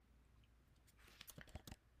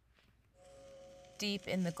Deep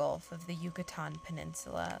in the Gulf of the Yucatan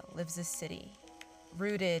Peninsula lives a city,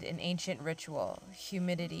 rooted in ancient ritual,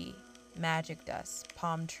 humidity, magic dust,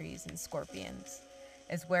 palm trees, and scorpions,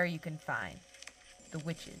 is where you can find the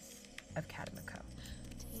witches of Catamico.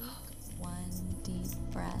 Take one deep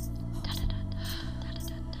breath.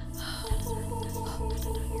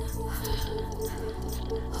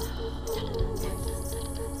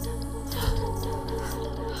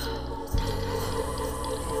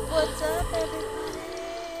 What's up, everybody?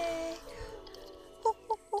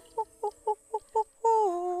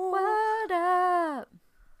 What up?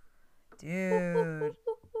 Dude,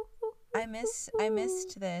 I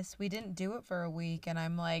missed this. We didn't do it for a week, and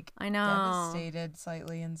I'm like I know. devastated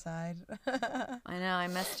slightly inside. I know. I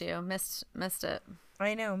missed you. Missed it.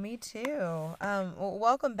 I know, me too. Well,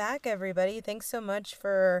 welcome back, everybody. Thanks so much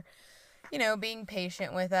for, being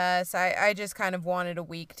patient with us. I just kind of wanted a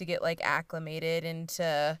week to get acclimated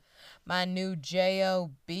into my new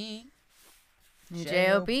job. New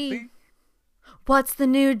J-O-B. What's the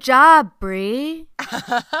new job, Bree?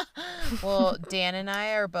 Well, Dan and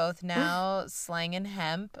I are both now slanging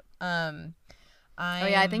hemp.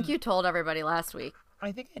 I think you told everybody last week.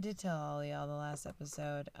 I think I did tell all y'all the last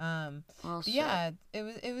episode. Well, But yeah,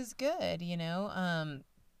 it was good,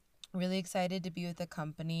 really excited to be with the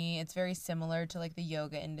company. It's very similar to the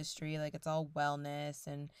yoga industry. It's all wellness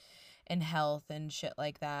and health and shit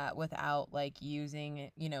like that without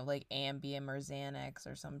using, Ambien or Xanax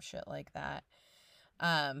or some shit like that.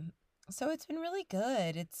 So it's been really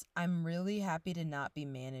good. I'm really happy to not be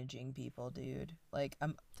managing people, dude.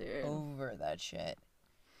 I'm over that shit.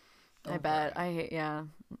 I bet. I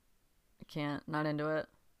can't. Not into it.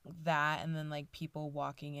 That, and then people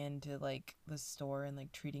walking into the store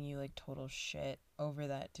and treating you like total shit. Over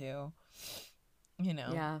that too.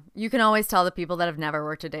 Yeah. You can always tell the people that have never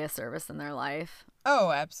worked a day of service in their life.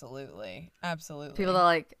 Oh, absolutely. Absolutely. People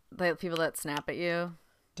that the people that snap at you.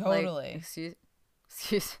 Totally. Excuse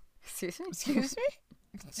me? Excuse me?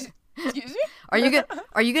 Excuse me?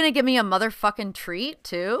 Are you gonna give me a motherfucking treat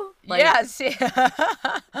too? Yes. Yeah.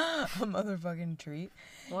 A motherfucking treat.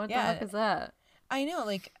 What the heck is that? I know,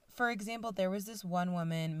 for example, there was this one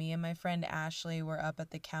woman, me and my friend Ashley were up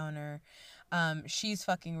at the counter. She's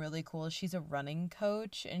fucking really cool. She's a running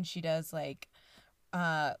coach, and she does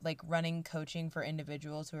running coaching for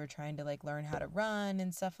individuals who are trying to learn how to run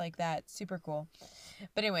and stuff like that. Super cool.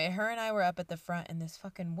 But anyway, her and I were up at the front, and this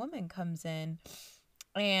fucking woman comes in,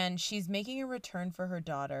 and she's making a return for her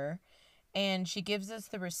daughter, and she gives us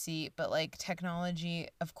the receipt. But technology,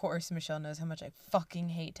 of course, Michelle knows how much I fucking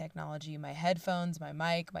hate technology. My headphones, my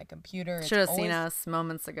mic, my computer. Should have seen us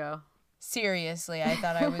moments ago. Seriously, I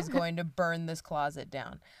thought I was going to burn this closet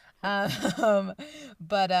down. And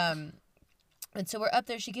so we're up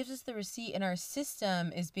there. She gives us the receipt, and our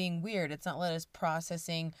system is being weird. It's not let us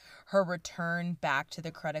processing her return back to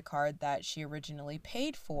the credit card that she originally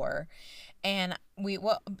paid for. And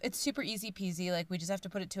it's super easy peasy. We just have to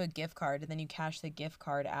put it to a gift card, and then you cash the gift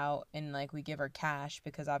card out, and we give her cash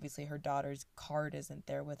because obviously her daughter's card isn't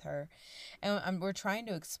there with her. And we're trying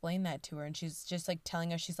to explain that to her, and she's just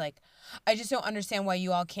telling us, she's like, I just don't understand why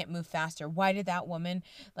you all can't move faster. Why did that woman,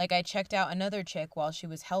 I checked out another chick while she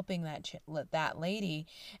was helping that lady,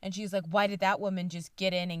 and she's like, why did that woman just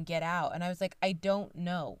get in and get out? And I was like, I don't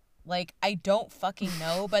know. I don't fucking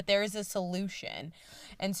know, but there is a solution.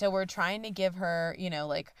 And so we're trying to give her,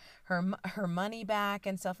 her money back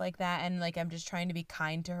and stuff like that. And I'm just trying to be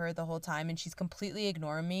kind to her the whole time. And she's completely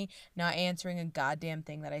ignoring me, not answering a goddamn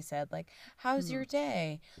thing that I said. How's your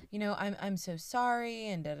day? I'm so sorry.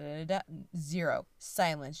 And da da da da. Zero.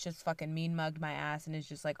 Silence. Just fucking mean mugged my ass and is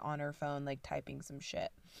just on her phone, typing some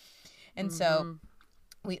shit. And so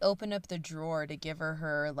we open up the drawer to give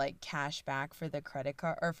her cash back for the credit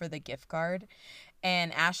card or for the gift card,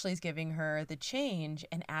 and Ashley's giving her the change,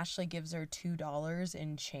 and Ashley gives her $2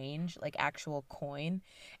 in change, actual coin.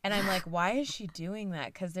 And I'm like, why is she doing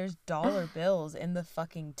that? Because there's dollar bills in the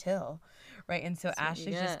fucking till, right? And so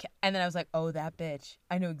Ashley and then I was like, oh, that bitch,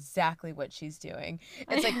 I know exactly what she's doing.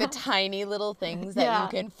 It's the tiny little things that you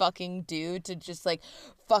can fucking do to just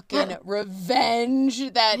fucking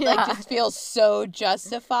revenge that just feels so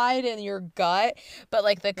justified in your gut, but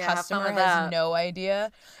the customer has no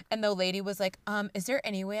idea. And the lady was like, is there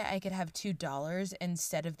any way I could have $2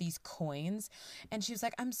 instead of these coins? And she was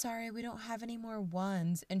like, I'm sorry, we don't have any more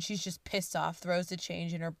ones. And she's just pissed off, throws the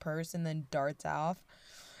change in her purse, and then darts off.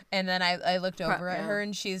 And then I looked over at her,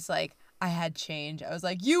 and she's like, I had change. I was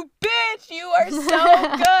like, you bitch! bitch, you are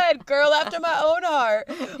so good. Girl after my own heart.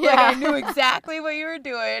 Like, I knew exactly what you were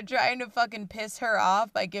doing, trying to fucking piss her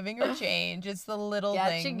off by giving her change. It's the little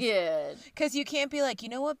things. Got you good. Because you can't be like, you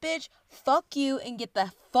know what, bitch? Fuck you and get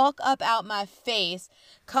the fuck up out my face.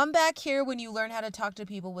 Come back here when you learn how to talk to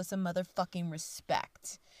people with some motherfucking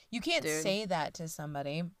respect. You can't say that to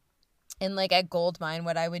somebody. And, like, at Goldmine,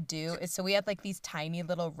 what I would do is, so we had, like, these tiny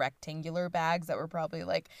little rectangular bags that were probably,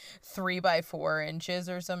 like, 3 by 4 inches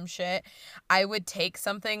or some shit. I would take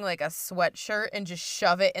something like a sweatshirt and just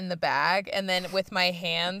shove it in the bag. And then with my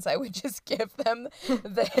hands, I would just give them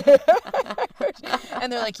and they're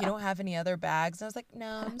like, you don't have any other bags? And I was like,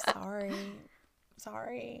 no, I'm sorry.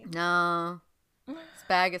 Sorry. No. This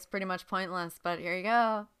bag is pretty much pointless, but here you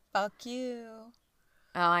go. Fuck you.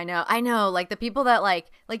 Oh, I know. Like, the people that,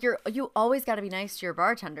 like you always got to be nice to your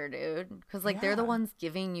bartender, dude. Because, like, they're the ones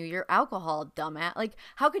giving you your alcohol, dumbass. Like,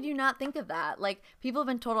 how could you not think of that? Like, people have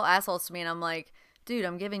been total assholes to me, and I'm like, dude,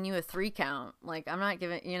 I'm giving you a 3 count. Like, I'm not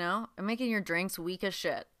giving, I'm making your drinks weak as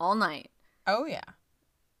shit all night. Oh, yeah.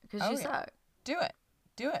 Because you suck. Do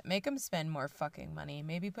it. Make them spend more fucking money.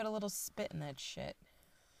 Maybe put a little spit in that shit.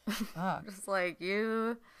 Fuck. Just like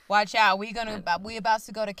you. Watch out. We about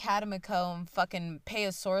to go to Catamico and fucking pay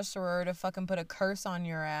a sorcerer to fucking put a curse on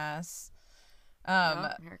your ass.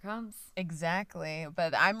 Here it comes. Exactly.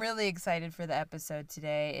 But I'm really excited for the episode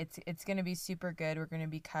today. It's going to be super good. We're going to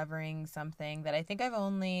be covering something that I think I've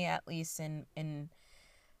only, at least in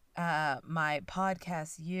my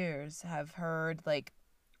podcast years, have heard, like,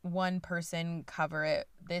 one person cover it,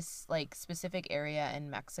 this, like, specific area in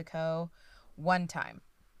Mexico one time.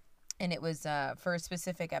 And it was for a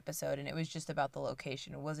specific episode, and it was just about the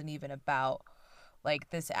location. It wasn't even about, like,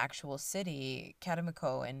 this actual city,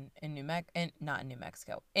 Catamico in not in New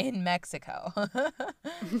Mexico, in Mexico.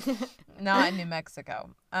 Not in New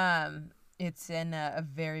Mexico. It's in a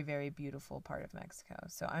very, very beautiful part of Mexico.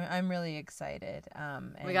 So I'm really excited.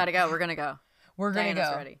 And we gotta go. We're gonna go. We're gonna Diana's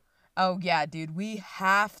go. Ready. Oh, yeah, dude. We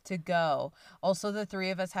have to go. Also, the 3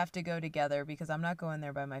 of us have to go together because I'm not going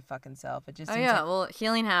there by my fucking self. It just seems like well,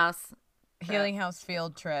 Healing House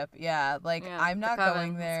field trip. Yeah, like, I'm not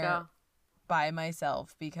going there by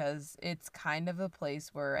myself because it's kind of a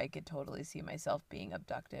place where I could totally see myself being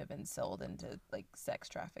abducted and sold into, like, sex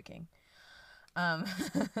trafficking. No.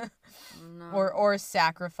 Or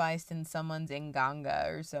sacrificed in someone's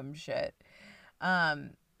inganga or some shit.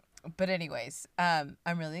 But anyways, I'm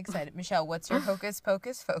really excited. Michelle, what's your hocus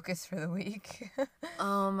pocus focus for the week?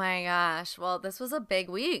 Oh my gosh. Well, this was a big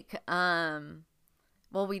week.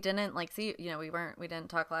 Well, we didn't we didn't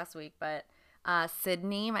talk last week, but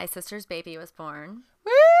Sydney, my sister's baby, was born.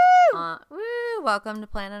 Woo! Welcome to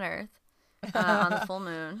planet Earth. On the full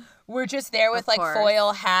moon. We're just there with, like,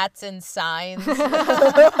 foil hats and signs.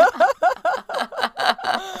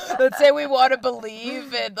 Let's say we want to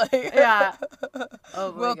believe and, like, yeah.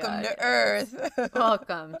 Oh my welcome God. to Earth.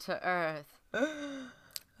 Welcome to Earth.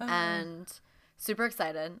 And super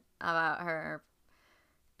excited about her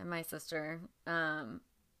and my sister.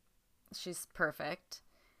 She's perfect.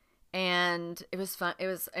 And it was fun. It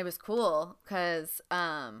was cool because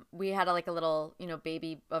we had a little,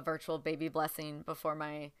 a virtual baby blessing before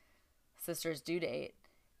my sister's due date.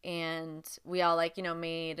 And we all,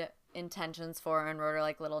 made intentions for her and wrote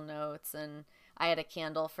her, little notes. And I had a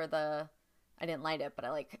candle I didn't light it, but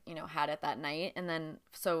I, had it that night. And then,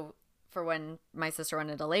 so for when my sister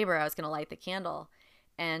went into labor, I was going to light the candle.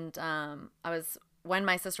 And when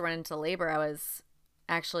my sister went into labor, I was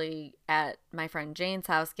actually at my friend Jane's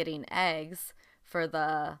house getting eggs for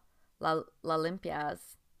the La Limpias,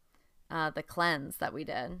 the cleanse that we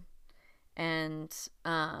did. And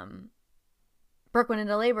Brooke went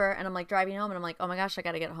into labor, and I'm driving home, and I'm like, oh my gosh, I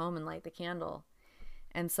got to get home and light the candle.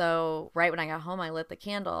 And so right when I got home, I lit the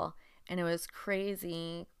candle, and it was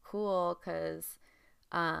crazy cool because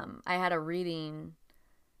I had a reading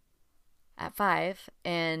at 5,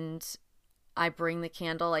 and I bring the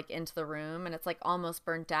candle into the room, and it's almost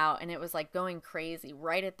burnt out, and it was going crazy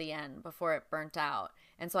right at the end before it burnt out.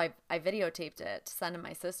 And so I videotaped it to send to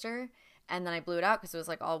my sister, and then I blew it out because it was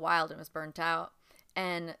all wild and it was burnt out.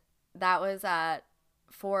 And that was at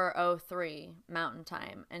 4:03 Mountain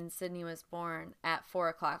Time, and Sydney was born at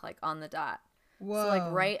 4:00 on the dot. Whoa. So it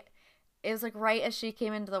was right as she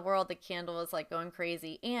came into the world, the candle was going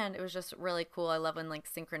crazy, and it was just really cool. I love when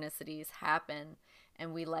synchronicities happen.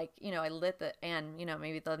 And we I lit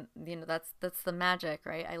maybe that's the magic,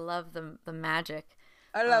 right? I love the magic.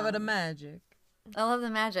 I love the magic. I love the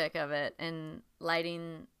magic of it, and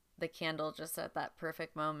lighting the candle just at that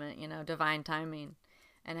perfect moment, divine timing,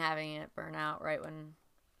 and having it burn out right when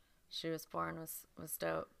she was born was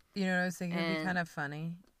dope. You know what I was thinking? It'd be kind of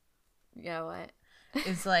funny Yeah, what?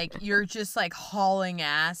 Is like you're just like hauling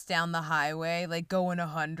ass down the highway, like going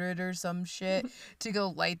 100 or some shit to go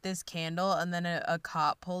light this candle, and then a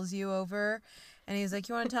cop pulls you over and he's like,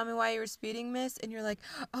 "You want to tell me why you were speeding, miss?" And you're like,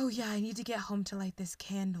 "Oh yeah, I need to get home to light this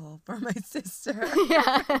candle for my sister."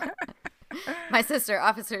 Yeah. My sister,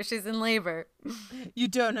 officer, she's in labor. You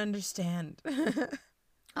don't understand.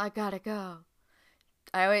 I gotta go.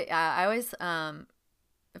 I always,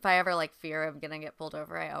 if I ever like fear I'm gonna get pulled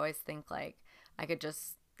over, I always think like I could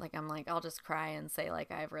just like I'm like I'll just cry and say like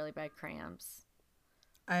I have really bad cramps.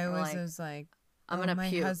 I Or always like was like, I'm "Oh, gonna my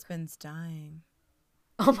puke. husband's dying."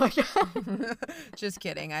 Oh my god. Just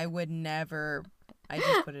kidding. I would never. I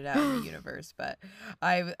just put it out in the universe, but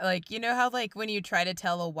I like, you know how like when you try to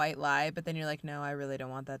tell a white lie, but then you're like, no, I really don't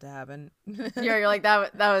want that to happen. You're like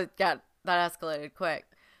that escalated quick.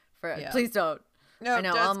 Yeah. Please don't. No, I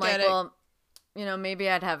know. just I'm like, kidding. well, maybe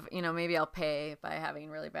I'd have, maybe I'll pay by having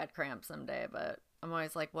really bad cramps someday, but I'm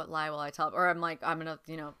always like, what lie will I tell? Or I'm like, I'm gonna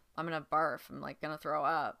barf. I'm like gonna throw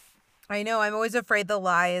up. I know. I'm always afraid the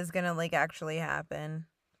lie is gonna like actually happen.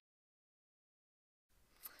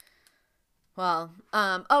 Well,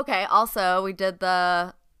 okay. Also, we did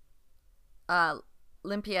the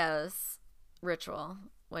Limpias ritual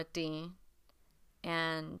with Dee,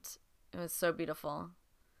 and it was so beautiful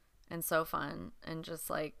and so fun and just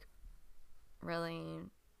like really,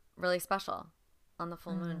 really special on the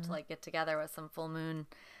full moon to like get together with some full moon,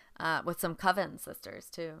 with some Coven sisters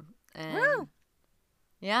too. And Woo!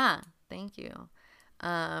 yeah, thank you.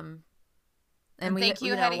 And thank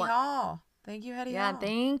you, Hetty Hall. Thank you, Hetty Hall. Yeah,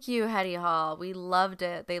 thank you, Hetty Hall. We loved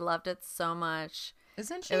it. They loved it so much.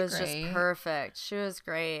 Isn't she It was great? just perfect. She was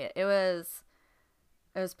great. It was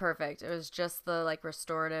perfect. It was just the like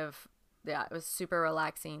restorative. Yeah, it was super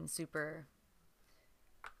relaxing, super.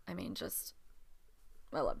 I mean, just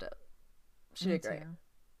I loved it. She Me did great. too.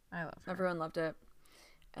 I love her. Everyone loved it.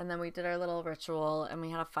 And then we did our little ritual and we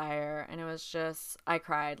had a fire and it was just I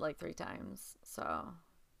cried like 3 times. So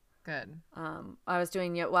Good. I was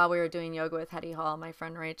doing while we were doing yoga with Hetty Hall, my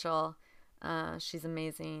friend Rachel. She's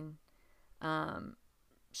amazing.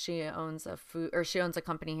 She owns a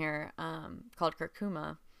company here called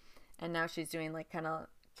Kurkuma, and now she's doing like kind of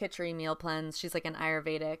Khichdi meal plans. She's like an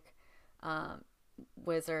Ayurvedic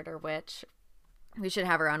wizard or witch. We should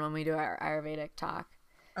have her on when we do our Ayurvedic talk.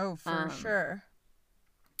 Oh, for sure.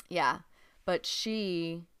 Yeah, but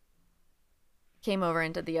she came over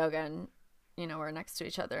and did the yoga, and we're next to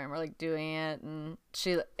each other and we're like doing it, and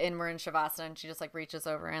we're in Shavasana, and she just like reaches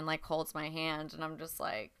over and like holds my hand, and I'm just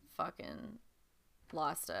like fucking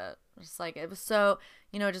lost it. Just like it was so,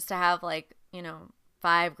 just to have like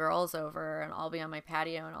 5 girls over and all be on my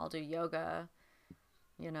patio and all do yoga,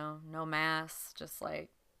 no mask, just like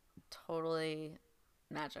totally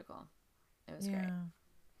magical. It was great.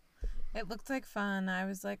 It looked like fun. I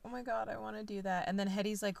was like, oh my God, I want to do that. And then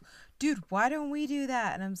Hetty's like, dude, why don't we do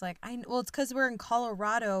that? And I was like, well, it's because we're in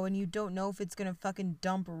Colorado and you don't know if it's going to fucking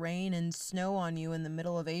dump rain and snow on you in the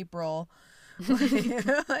middle of April.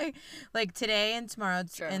 like today and tomorrow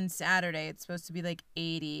and Saturday, it's supposed to be like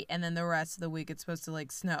 80. And then the rest of the week, it's supposed to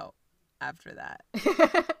like snow after that.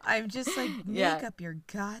 I'm just like, make up your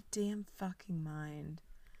goddamn fucking mind.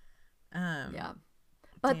 Yeah.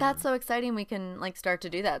 But that's so exciting. We can like start to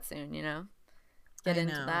do that soon, Get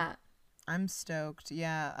into that. I'm stoked.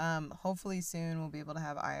 Yeah. Hopefully soon we'll be able to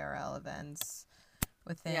have IRL events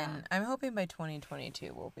within. Yeah. I'm hoping by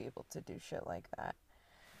 2022 we'll be able to do shit like that.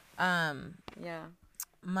 Yeah.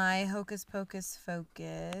 My hocus pocus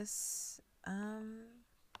focus.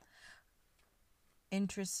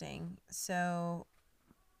 Interesting. So,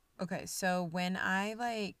 okay. So when I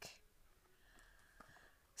like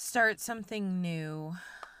start something new,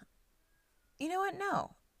 you know what?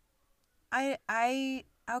 No, I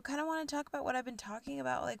kind of want to talk about what I've been talking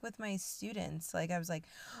about, like with my students. Like I was like,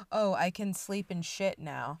 oh, I can sleep and shit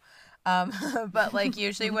now. But like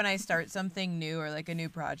usually when I start something new or like a new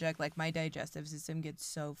project, like my digestive system gets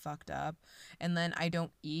so fucked up, and then I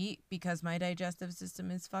don't eat because my digestive system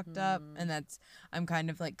is fucked up, and I'm kind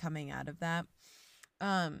of like coming out of that.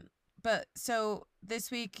 But so this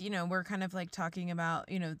week, we're kind of like talking about,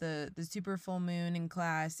 the super full moon in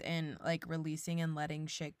class and like releasing and letting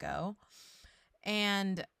shit go.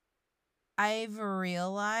 And I've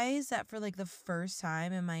realized that for like the first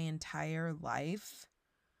time in my entire life,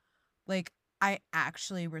 like I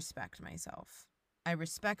actually respect myself. I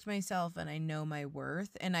respect myself and I know my worth.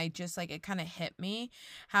 And I just like, it kind of hit me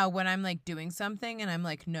how when I'm like doing something and I'm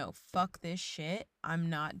like, no, fuck this shit. I'm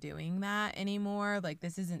not doing that anymore. Like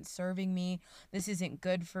this isn't serving me. This isn't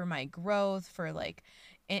good for my growth, for like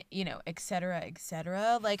you know, et cetera, et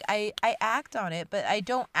cetera. Like I act on it, but I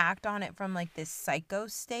don't act on it from like this psycho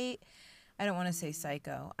state. I don't want to say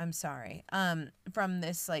psycho. I'm sorry. From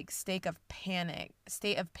this like state of panic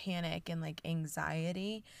and like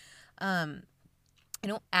anxiety. I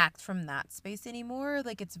don't act from that space anymore.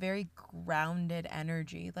 Like it's very grounded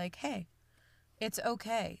energy. Like, hey, it's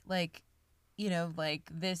okay. Like, you know, like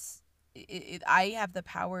this, I have the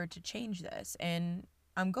power to change this, and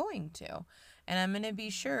I'm going to. And I'm going to be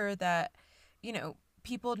sure that, you know,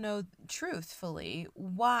 people know truthfully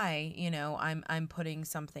why, you know, I'm putting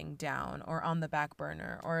something down or on the back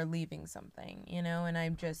burner or leaving something, you know, and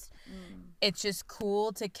I'm just, it's just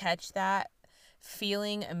cool to catch that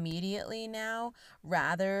feeling immediately now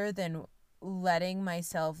rather than letting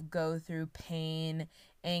myself go through pain,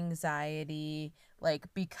 anxiety, like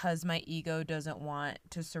because my ego doesn't want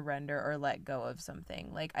to surrender or let go of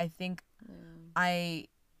something. Like I think I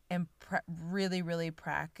am really, really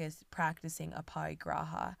practicing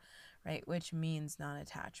aparigraha, right, which means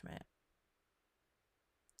non-attachment.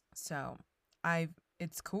 So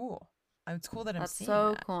it's cool. It's cool that I'm That's seeing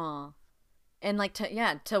so that. cool. And like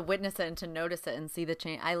to witness it and to notice it and see the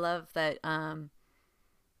change. I love that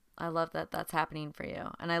that's happening for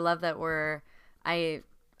you. And I love that I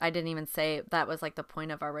didn't even say that was like the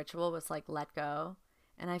point of our ritual was like let go.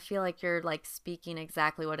 And I feel like you're like speaking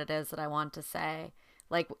exactly what it is that I want to say.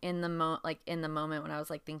 Like in the moment when I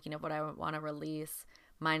was like thinking of what I want to release,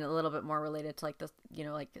 mine a little bit more related to like the, you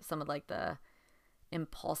know, like some of like the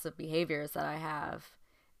impulsive behaviors that I have,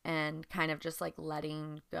 and kind of just like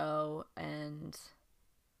letting go and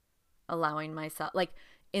allowing myself, like,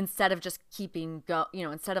 instead of just keeping go, you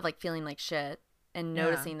know, instead of like feeling like shit and Yeah.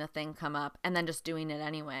 noticing the thing come up and then just doing it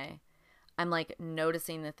anyway, I'm like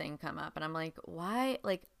noticing the thing come up and I'm like, why?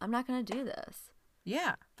 Like, I'm not going to do this.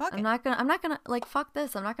 Yeah. Fuck I'm it. not gonna like, fuck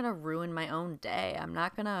this. I'm not gonna ruin my own day. I'm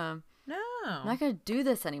No. not gonna do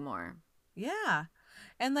this anymore. Yeah.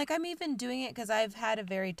 And like I'm even doing it because I've had a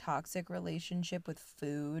very toxic relationship with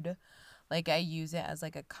food. Like I use it as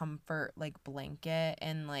like a comfort like blanket,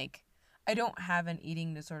 and like I don't have an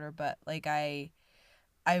eating disorder, but like I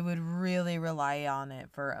would really rely on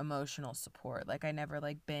it for emotional support. Like I never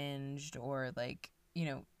like binged or like, you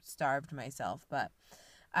know, starved myself, but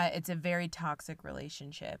it's a very toxic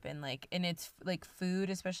relationship, and it's like food,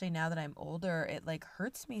 especially now that I'm older, it like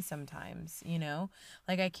hurts me sometimes, you know?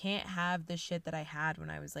 Like I can't have the shit that I had when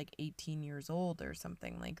I was like 18 years old or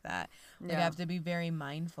something like that. Like I Yeah. have to be very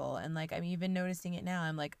mindful, and like I'm even noticing it now.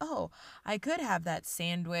 I'm like, "Oh, I could have that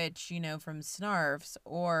sandwich, you know, from Snarfs,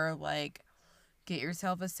 or like get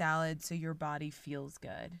yourself a salad so your body feels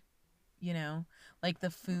good." You know, like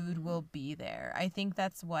the food will be there. I think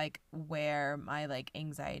that's like where my like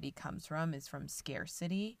anxiety comes from, is from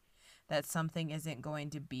scarcity, that something isn't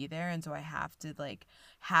going to be there, and so I have to like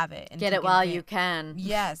have it and Get it take while you advantage. can.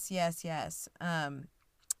 Yes, yes, yes. And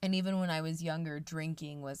even when I was younger,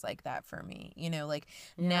 drinking was like that for me, you know, like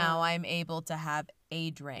now Yeah. I'm able to have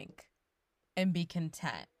a drink and be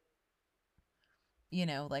content. You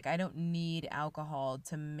know, like I don't need alcohol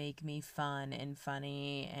to make me fun and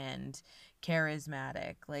funny and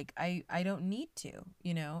charismatic. Like I don't need to,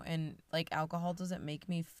 you know, and like alcohol doesn't make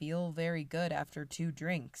me feel very good after 2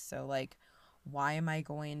 drinks. So like why am I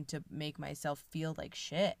going to make myself feel like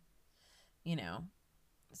shit, you know?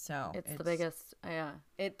 So It's the it's biggest, yeah.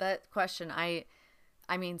 It that question, I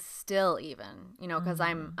mean, still even, you know, because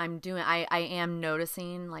mhm. I am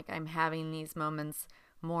noticing, like, I'm having these moments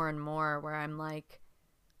more and more where I'm like,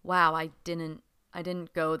 wow, I didn't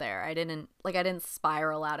go there. I didn't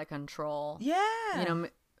spiral out of control. You know, Yeah.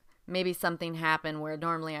 maybe something happened where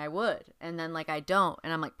normally I would, and then like I don't,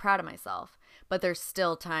 and I'm like proud of myself. But there's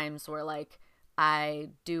still times where like I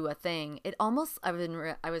do a thing. It almost, I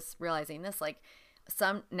was realizing this, like,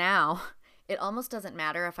 some now it almost doesn't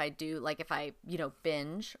matter if I do, like, if I, you know,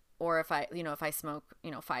 binge, or if I, you know, if I smoke,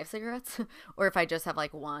 you know, 5 cigarettes or if I just have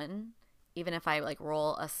like one, even if I like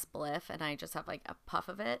roll a spliff and I just have like a puff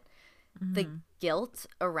of it, the Mhm. guilt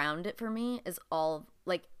around it for me is all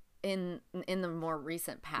like, in the more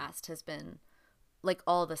recent past has been like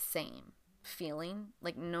all the same feeling,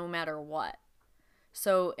 like no matter what.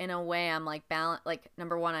 So in a way, I'm like balance. Like,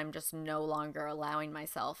 number one, I'm just no longer allowing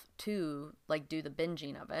myself to like do the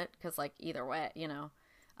binging of it, because like either way, you know,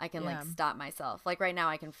 I can like Yeah. stop myself. Like right now,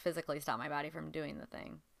 I can physically stop my body from doing the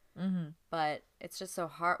thing, Mhm. but it's just so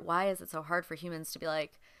hard. Why is it so hard for humans to be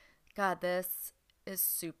like, God, this is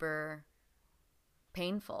super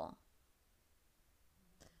painful.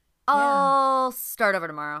 Yeah. I'll start over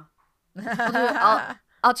tomorrow. I'll do it.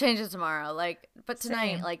 I'll change it tomorrow. Like, but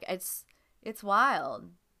tonight, Same. like it's wild.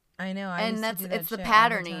 I know. I And used to that's do that it's the shit all the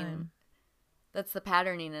patterning. time. that's the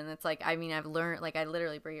patterning. And it's like, I mean, I've learned, like, I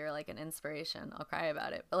literally, Brie, you're like an inspiration. I'll cry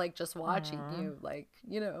about it. But like just watching you, like,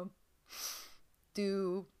 you know,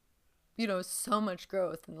 do, you know, so much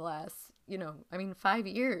growth in the last, you know, I mean, 5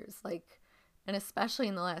 years, like, and especially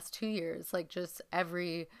in the last 2 years, like just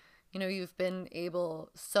every, you know, you've been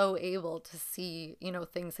so able to see, you know,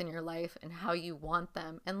 things in your life and how you want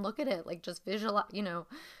them and look at it, like just visualize, you know,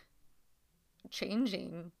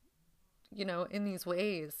 changing, you know, in these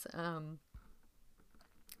ways.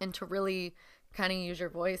 And to really kind of use your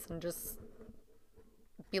voice and just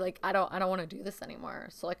be like, I don't want to do this anymore.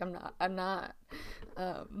 So like, I'm not,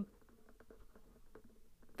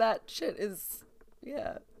 that shit is,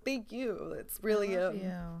 yeah, thank you. It's really, I love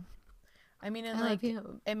you. I mean, and like,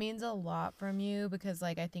 it means a lot from you, because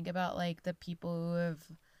like, I think about like the people who have,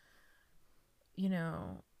 you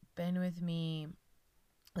know, been with me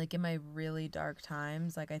like in my really dark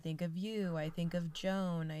times. Like, I think of you, I think of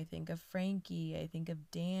Joan, I think of Frankie, I think of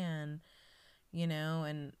Dan, you know,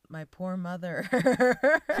 and my poor mother.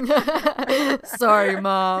 Sorry,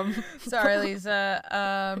 Mom. Sorry,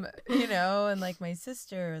 Lisa. You know, and like my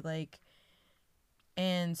sister, like,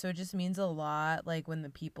 and so it just means a lot, like, when the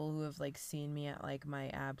people who have like seen me at like my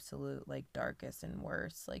absolute like darkest and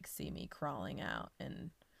worst, like, see me crawling out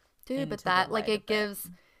and dude, but that, like, it gives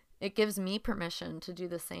me permission to do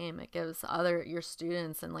the same. It gives your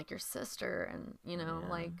students and like your sister and, you know,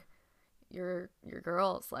 like your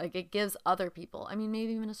girls, like, it gives other people, I mean,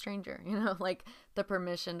 maybe even a stranger, you know, like, the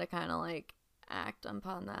permission to kind of like act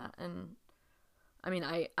upon that. And I mean,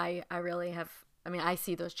 I really have, I mean, I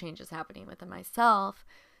see those changes happening within myself,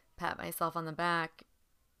 pat myself on the back,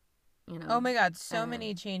 you know. Oh my God, so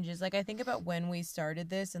many changes. Like, I think about when we started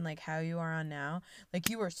this and like how you are on now. Like,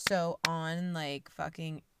 you were so on like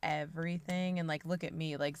fucking everything, and like, look at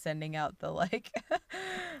me, like sending out the like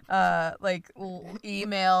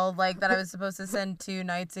email like that I was supposed to send 2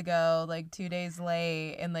 nights ago, like 2 days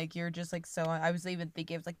late, and like you're just like so on. I was even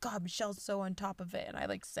thinking, I was like, God, Michelle's so on top of it, and I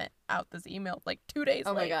like sent out this email like 2 days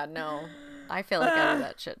late. Oh my God, no. I feel like I do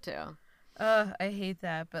that shit too. I hate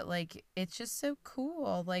that, but like, it's just so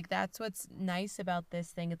cool. Like, that's what's nice about this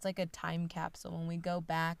thing. It's like a time capsule. When we go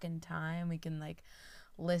back in time, we can like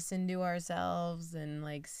listen to ourselves and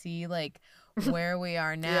like see like where we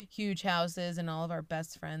are now. Yeah. Huge houses, and all of our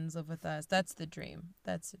best friends live with us. That's the dream.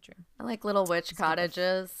 That's the dream. I like little witch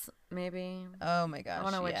cottages, maybe. Oh my gosh, I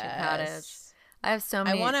want a witchy cottage. I have so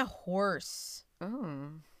many. I want a horse.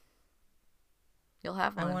 Ooh. You'll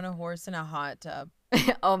have one. I want a horse in a hot tub.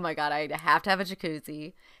 Oh my God, I have to have a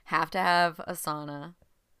jacuzzi, have to have a sauna.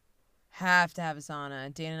 Have to have a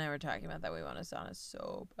sauna. Dan and I were talking about that. We want a sauna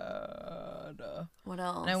so bad. What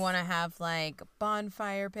else? And I want to have like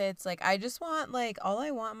bonfire pits. Like, I just want, like, all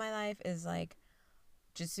I want in my life is like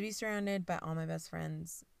just to be surrounded by all my best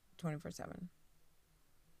friends 24/7.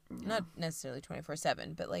 Yeah. Not necessarily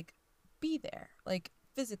 24/7, but like be there, like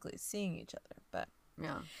physically seeing each other. But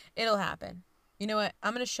yeah, it'll happen. You know what?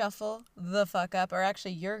 I'm gonna shuffle the fuck up, or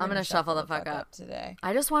actually, you're gonna. I'm gonna shuffle the fuck up today.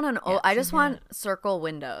 I just want I just want circle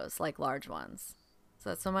windows, like large ones. So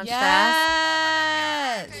that's so much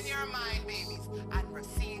fast. In your mind, babies, and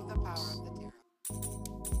receive the power of the tarot.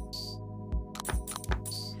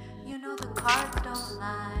 You know the cards don't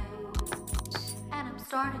lie, and I'm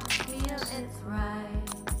starting to feel it's right.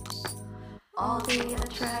 All the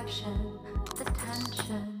attraction, the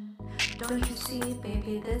tension. Don't you see,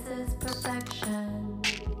 baby, this is perfection.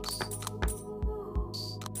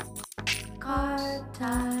 Card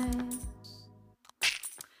time.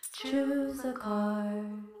 Choose a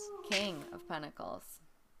card. King of Pentacles.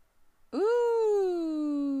 Ooh.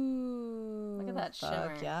 Look at that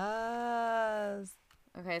shimmer. Yes.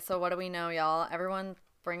 Okay, so what do we know, y'all? Everyone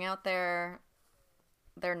bring out their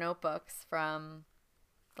notebooks from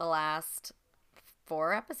the last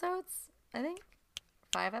 4 episodes, I think.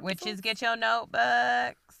 5 episodes? Witches, get your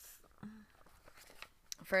notebooks.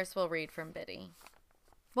 First, we'll read from Biddy.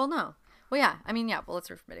 Well, no. Well, yeah. I mean, yeah. Well, let's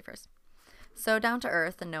read from Biddy first. So down to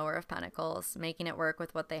earth, the knower of pentacles, making it work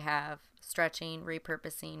with what they have, stretching,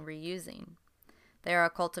 repurposing, reusing. They are a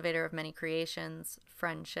cultivator of many creations,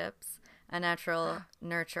 friendships, a natural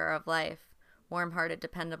nurturer of life. Warm-hearted,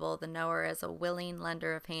 dependable, the knower is a willing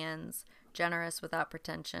lender of hands, generous without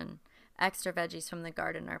pretension. Extra veggies from the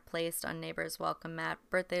garden are placed on neighbors' welcome mat.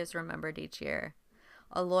 Birthdays remembered each year.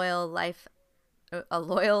 A loyal,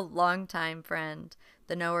 long-time friend.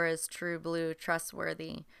 The knower is true blue,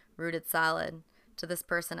 trustworthy, rooted solid. To this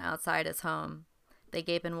person, outside is home. They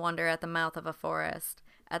gape in wonder at the mouth of a forest,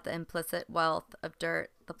 at the implicit wealth of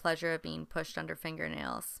dirt, the pleasure of being pushed under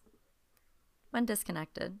fingernails. When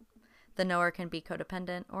disconnected, the knower can be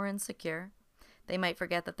codependent or insecure. They might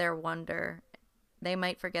forget that their wonder They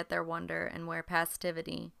might forget their wonder and wear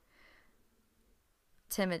passivity.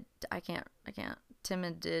 Timidity.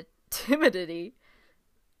 Timidity.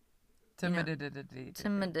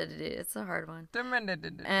 It's a hard one.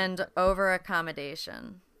 And over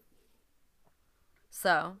accommodation.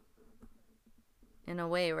 So, in a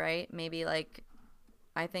way, right? Maybe like,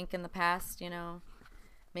 I think in the past,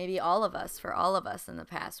 maybe for all of us in the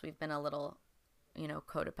past, we've been a little,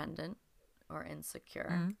 codependent or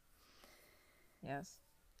insecure. Mm-hmm. Yes.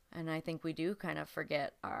 And I think we do kind of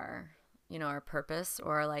forget our purpose,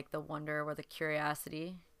 or like the wonder or the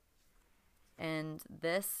curiosity. And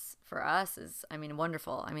this for us is,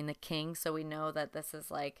 wonderful. The king. So we know that this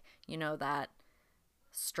is like, that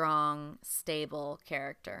strong, stable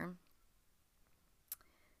character.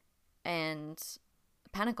 And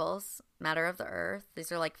pentacles, matter of the earth.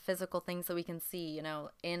 These are like physical things that we can see, in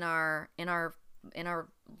our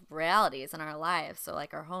realities, in our lives. So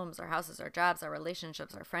like our homes, our houses, our jobs, our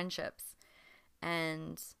relationships, our friendships.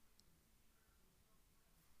 And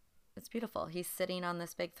it's beautiful. He's sitting on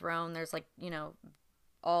this big throne. There's like,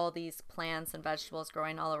 all these plants and vegetables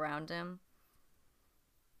growing all around him.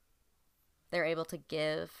 They're able to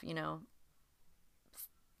give,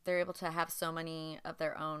 they're able to have so many of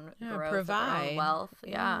their own growth, of their own wealth.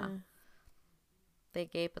 Yeah. They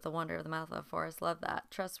gape at the wonder of the mouth of the forest. Love that.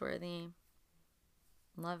 Trustworthy.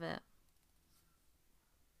 Love it.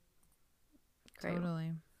 Great.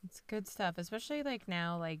 Totally. It's good stuff, especially like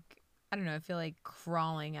now, like, I don't know, I feel like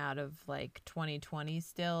crawling out of like 2020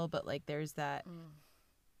 still, but like there's that,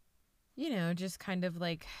 just kind of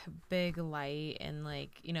like big light and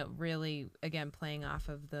like, really, again, playing off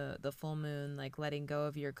of the full moon, like letting go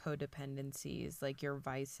of your codependencies, like your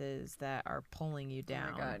vices that are pulling you down.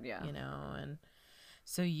 Oh my God, yeah. And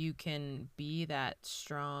so you can be that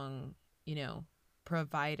strong,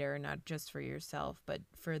 provider, not just for yourself, but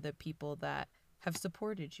for the people that have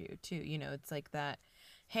supported you too. It's like that,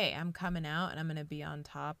 hey, I'm coming out and I'm going to be on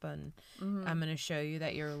top, and I'm going to show you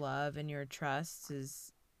that your love and your trust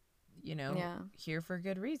is, here for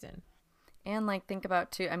good reason. And like, think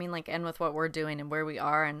about too, and with what we're doing and where we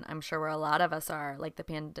are, and I'm sure where a lot of us are, like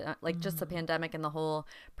just the pandemic and the whole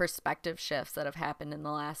perspective shifts that have happened in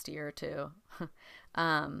the last year or two.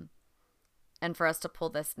 And for us to pull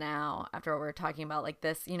this now after what we're talking about, like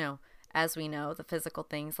this, as we know, the physical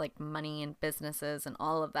things like money and businesses and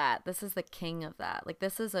all of that, this is the king of that. Like,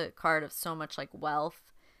 this is a card of so much like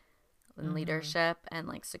wealth and leadership and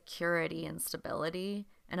like security and stability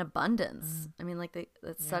and abundance.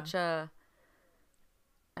 That's such a,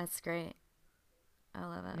 that's great. I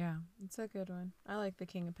love it. Yeah, it's a good one. I like the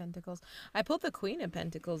King of Pentacles. I pulled the Queen of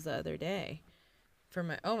Pentacles the other day.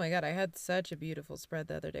 Oh my God, I had such a beautiful spread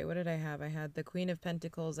the other day. What did I have? I had the Queen of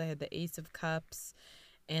Pentacles, I had the Ace of Cups,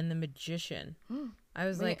 and the Magician. I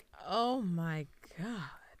was like, oh my God.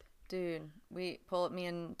 Dude, me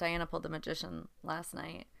and Diana pulled the Magician last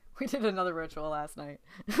night. We did another ritual last night.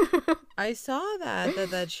 I saw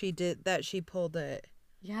that she pulled it.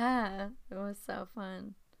 Yeah, it was so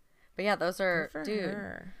fun. But yeah, those are, dude,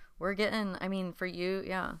 we're getting, for you,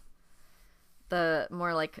 yeah. The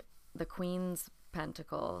more like the Queen's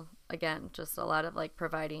Pentacle, again, just a lot of like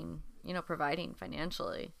providing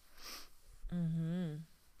financially.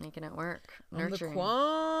 Making it work. Nurturing. The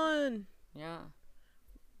Quan. Yeah.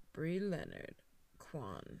 Brie Leonard.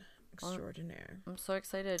 Quan. Extraordinaire. I'm so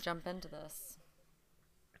excited to jump into this.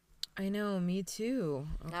 I know, me too.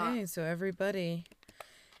 Okay, so everybody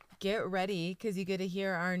get ready, because you get to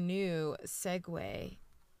hear our new segue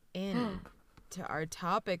in to our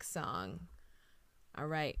topic song. All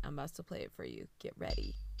right, I'm about to play it for you. Get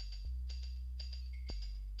ready.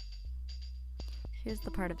 Here's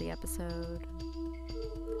the part of the episode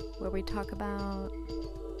where we talk about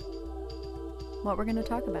what we're going to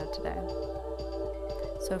talk about today.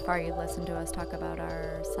 So far, you've listened to us talk about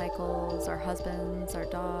our cycles, our husbands, our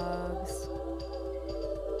dogs,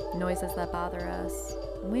 noises that bother us.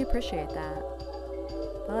 And we appreciate that.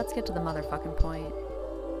 But let's get to the motherfucking point.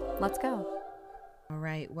 Let's go. All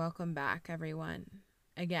right, welcome back, everyone.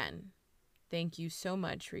 Again, thank you so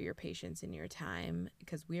much for your patience and your time,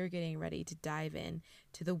 because we are getting ready to dive in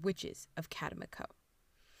to the Witches of Catamico.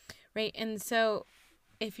 Right, and so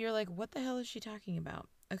if you're like, what the hell is she talking about?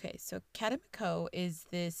 Okay, so Catamico is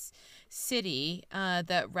this city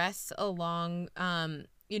that rests along,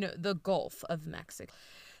 the Gulf of Mexico.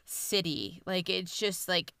 City, like, it's just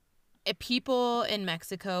like, people in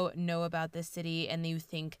Mexico know about this city, and you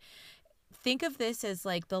think of this as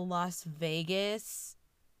like the Las Vegas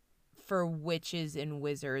for witches and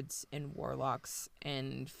wizards and warlocks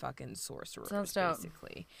and fucking sorcerers,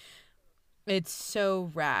 basically. It's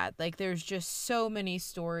so rad. Like, there's just so many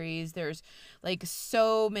stories. There's like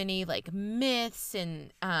so many like myths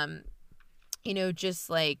and just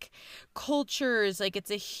like cultures. Like,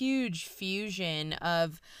 it's a huge fusion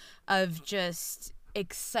of just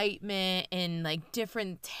excitement and like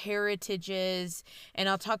different heritages. And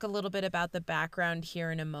I'll talk a little bit about the background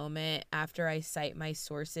here in a moment after I cite my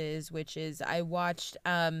sources, which is I watched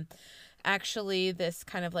actually this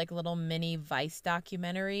kind of like little mini Vice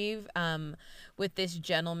documentary with this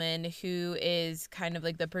gentleman who is kind of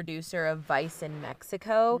like the producer of Vice in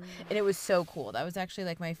Mexico. And it was so cool. That was actually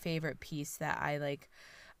like my favorite piece that I like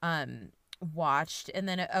watched. And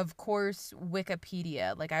then of course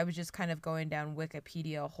Wikipedia. Like, I was just kind of going down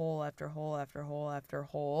Wikipedia hole after hole after hole after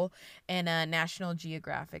hole, and National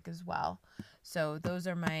Geographic as well. So those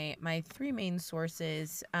are my three main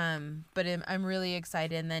sources. But I'm really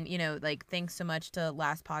excited. And then, like, thanks so much to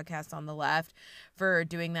Last Podcast on the Left for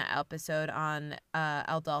doing that episode on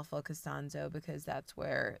Adolfo Costanzo, because that's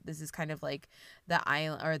where this is kind of like the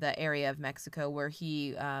island or the area of Mexico where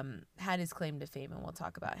he had his claim to fame, and we'll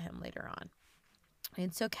talk about him later on.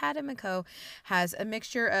 And so Catemaco has a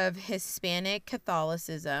mixture of Hispanic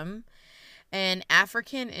Catholicism and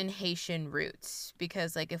African and Haitian roots,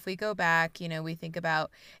 because like if we go back, we think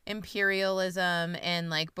about imperialism, and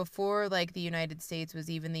like before like the United States was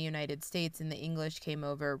even the United States and the English came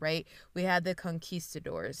over, right? We had the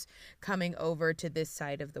conquistadors coming over to this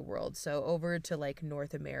side of the world, so over to like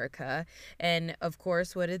North America. And of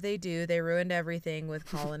course, what did they do? They ruined everything with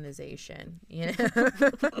colonization.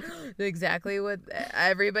 Exactly what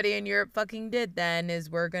everybody in Europe fucking did then is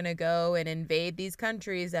we're gonna go and invade these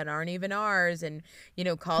countries that aren't even ours, and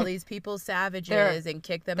call these people savages and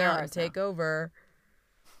kick them out and take over.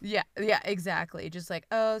 Yeah, exactly. Just like,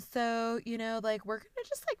 oh, so like, we're gonna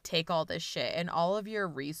just like take all this shit and all of your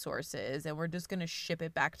resources, and we're just gonna ship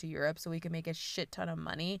it back to Europe so we can make a shit ton of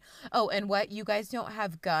money. Oh, and what, you guys don't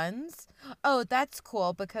have guns? Oh, that's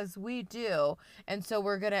cool, because we do, and so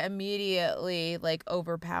we're gonna immediately like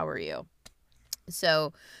overpower you.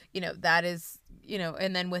 So, that is,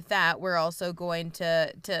 and then with that, we're also going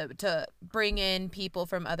to bring in people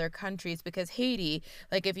from other countries, because Haiti,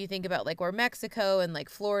 like if you think about like where Mexico and like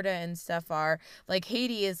Florida and stuff are, like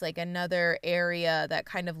Haiti is like another area that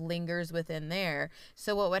kind of lingers within there.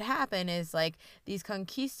 So what would happen is like these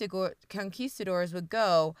conquistadors would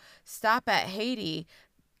go stop at Haiti,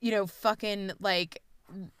 fucking like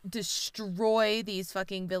destroy these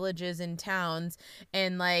fucking villages and towns,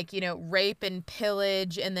 and like rape and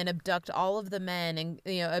pillage, and then abduct all of the men, and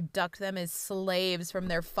abduct them as slaves from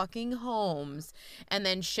their fucking homes, and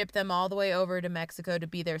then ship them all the way over to Mexico to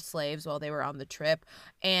be their slaves while they were on the trip,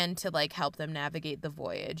 and to like help them navigate the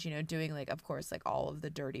voyage, doing like, of course, like all of the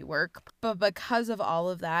dirty work. But because of all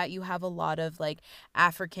of that, you have a lot of like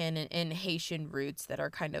African and Haitian roots that are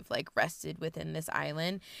kind of like rested within this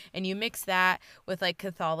island, and you mix that with like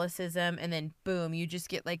Catholicism, and then boom, you just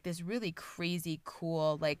get like this really crazy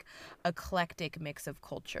cool like eclectic mix of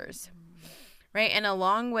cultures, right? And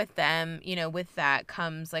along with them, with that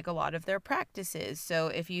comes like a lot of their practices. So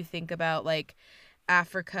if you think about like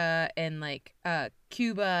Africa and like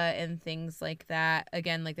Cuba and things like that,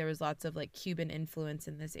 again, like there was lots of like Cuban influence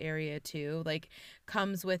in this area too. Like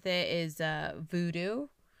comes with it is voodoo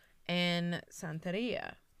and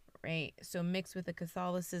Santeria. Right? So mixed with the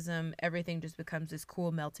Catholicism, everything just becomes this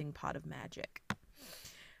cool melting pot of magic.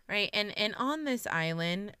 Right? And on this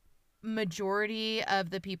island, majority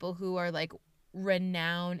of the people who are like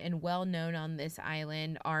renowned and well known on this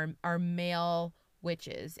island are male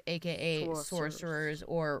witches, aka sorcerers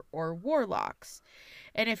or warlocks.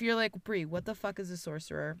 And if you're like, Brie, what the fuck is a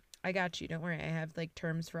sorcerer? I got you. Don't worry. I have like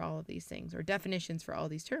terms for all of these things, or definitions for all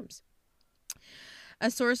these terms. A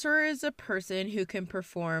sorcerer is a person who can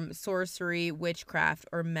perform sorcery, witchcraft,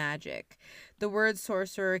 or magic. The word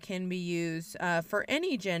sorcerer can be used for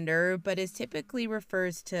any gender, but it typically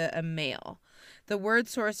refers to a male. The word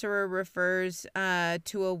sorcerer refers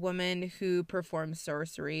to a woman who performs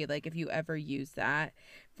sorcery, like if you ever use that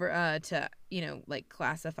for to like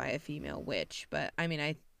classify a female witch. But I mean,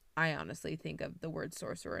 I honestly think of the word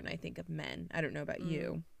sorcerer and I think of men. I don't know about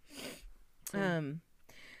you.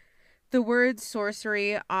 The word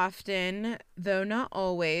sorcery often, though not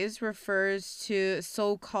always, refers to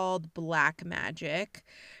so-called black magic,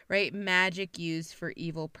 right? Magic used for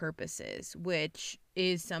evil purposes, which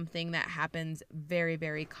is something that happens very,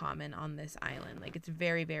 very common on this island. Like, it's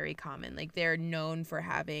very, very common. Like, they're known for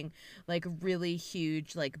having, like, really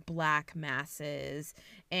huge, like, black masses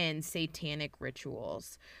and satanic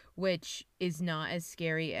rituals, which is not as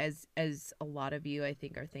scary as a lot of you I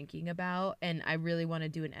think are thinking about. And I really want to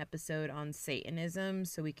do an episode on Satanism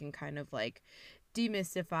so we can kind of like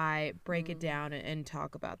demystify, break it down, and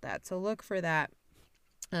talk about that. So look for that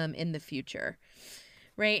in the future.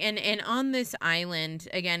 Right. And on this island,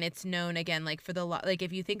 again, it's known again, like for the, like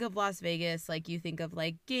if you think of Las Vegas, like you think of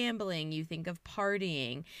like gambling, you think of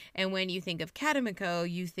partying. And when you think of Catamico,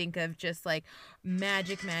 you think of just like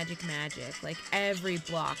magic, magic, magic. Like every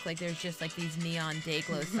block, like there's just like these neon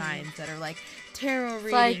Dayglow signs that are like tarot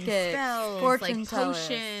readings, Psychics, spells, fortune like tellers.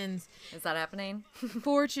 potions. Is that happening?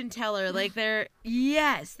 Fortune teller, like they're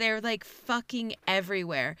like fucking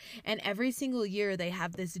everywhere. And every single year they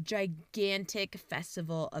have this gigantic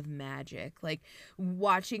festival of magic. Like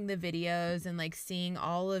watching the videos and like seeing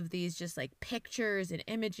all of these just like pictures and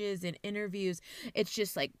images and interviews, it's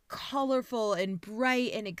just like colorful and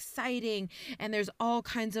bright and exciting. And there's all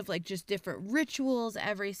kinds of like just different rituals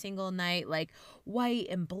every single night, like white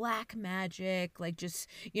and black magic, like just,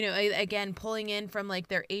 you know, again pulling in from like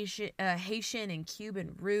their Haitian and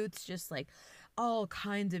Cuban roots, just like all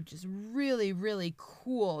kinds of just really, really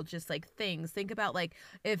cool just like things. Think about like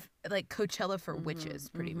if like Coachella for witches,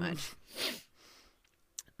 pretty much.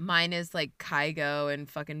 Mine is like Kygo and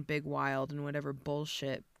fucking Big Wild and whatever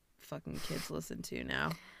bullshit fucking kids listen to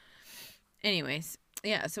now. Anyways,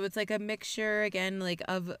 yeah, so it's like a mixture again, like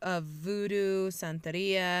of voodoo,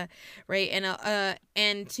 santeria, right,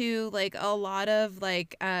 and to like a lot of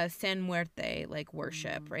like San Muerte like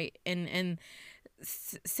worship, right, and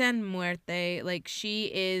San Muerte, like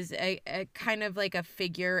she is a kind of like a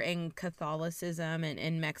figure in Catholicism and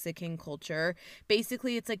in Mexican culture.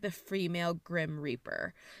 Basically, it's like the female Grim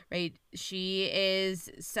Reaper, right? She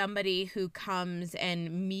is somebody who comes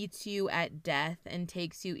and meets you at death and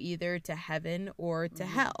takes you either to heaven or to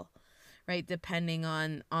hell, right? Depending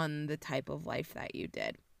on the type of life that you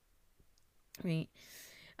did, right?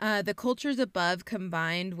 The cultures above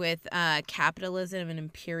combined with capitalism and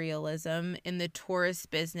imperialism in the tourist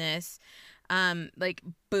business like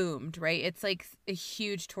boomed, right? It's like a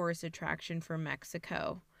huge tourist attraction for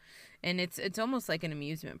Mexico. And it's almost like an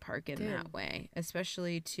amusement park in that way,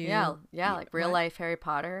 especially to like real life Harry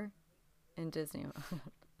Potter in Disney.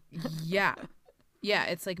 Yeah,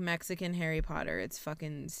 it's like Mexican Harry Potter. It's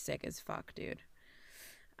fucking sick as fuck, dude.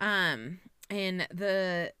 And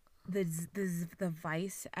the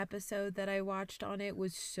Vice episode that I watched on it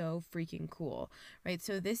was so freaking cool, right?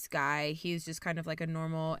 So this guy, he's just kind of like a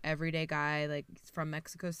normal everyday guy, like from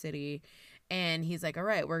Mexico City, and he's like, all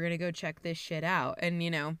right, we're gonna go check this shit out. And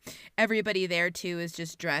you know, everybody there too is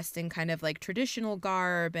just dressed in kind of like traditional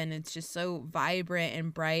garb, and it's just so vibrant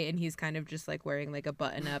and bright, and he's kind of just like wearing like a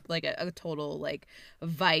button up, like a total like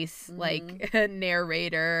Vice like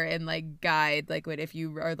narrator and like guide, like what if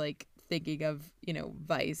you are like thinking of, you know,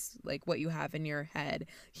 Vice, like what you have in your head,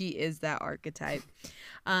 he is that archetype.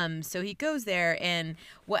 So he goes there, and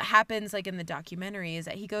what happens like in the documentary is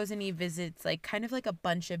that he goes and he visits like kind of like a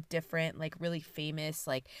bunch of different like really famous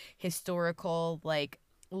like historical like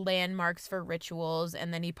landmarks for rituals,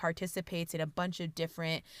 and then he participates in a bunch of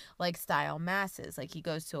different like style masses. Like he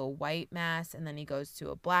goes to a white mass, and then he goes to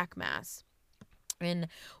a black mass. And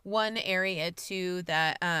one area too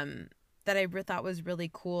that that I thought was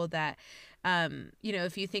really cool, that you know,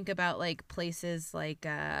 if you think about like places like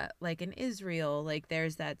in Israel, like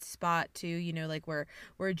there's that spot too, you know, like where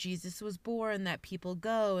Jesus was born, that people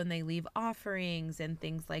go and they leave offerings and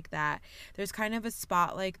things like that. There's kind of a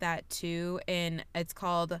spot like that too, and it's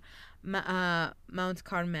called Mount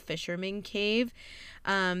Carmel Fisherman Cave,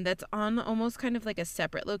 that's on almost kind of like a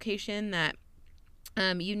separate location that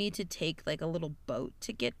you need to take like a little boat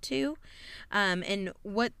to get to. And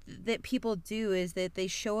what that people do is that they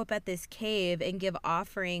show up at this cave and give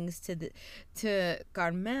offerings to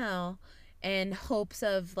Carmel in hopes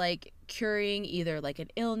of like curing either like an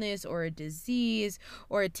illness or a disease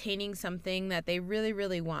or attaining something that they really,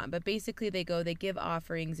 really want. But basically they give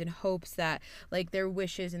offerings in hopes that like their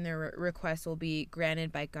wishes and their requests will be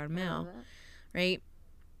granted by Carmel, right?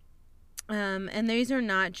 And these are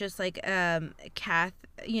not just like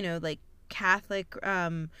Catholic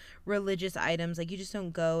religious items. Like you just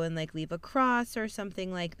don't go and like leave a cross or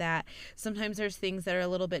something like that. Sometimes there's things that are a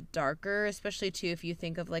little bit darker, especially too if you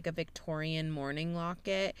think of like a Victorian mourning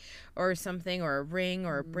locket or something, or a ring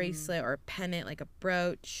or a bracelet or a pendant, like a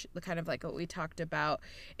brooch, kind of like what we talked about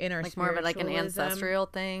in our like more of it like an ancestral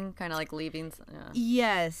thing, kind of like leaving.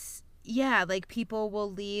 Yes. yeah, like people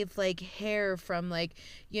will leave like hair from like,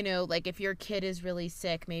 you know, like if your kid is really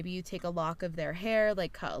sick, maybe you take a lock of their hair,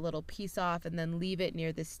 like cut a little piece off and then leave it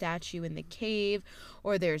near the statue in the cave,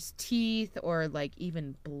 or there's teeth or like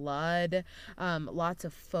even blood. Lots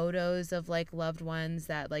of photos of like loved ones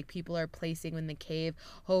that like people are placing in the cave,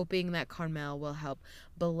 hoping that Carmel will help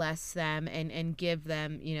bless them and give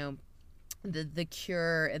them, you know, the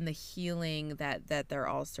cure and the healing that they're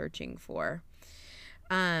all searching for.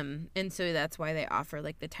 And so that's why they offer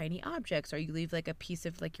like the tiny objects, or you leave like a piece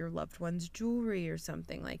of like your loved one's jewelry or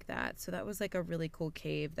something like that. So that was like a really cool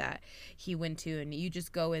cave that he went to, and you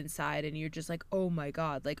just go inside and you're just like, oh my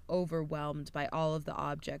God, like overwhelmed by all of the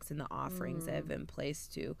objects and the offerings that have been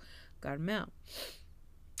placed to Carmel.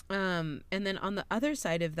 And then on the other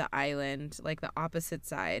side of the island, like the opposite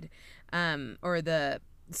side, or the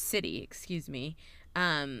city, excuse me,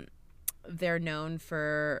 they're known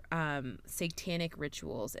for satanic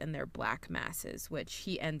rituals and their black masses, which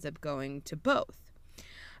he ends up going to both.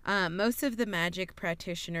 Most of the magic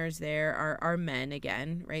practitioners there are men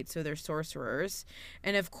again, right? So they're sorcerers.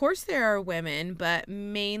 And of course there are women, but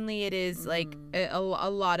mainly it is like a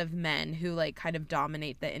lot of men who like kind of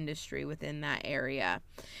dominate the industry within that area.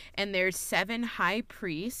 And there's 7 high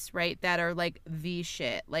priests, right, that are like the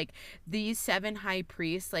shit. Like these 7 high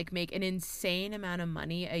priests like make an insane amount of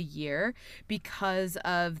money a year because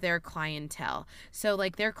of their clientele. So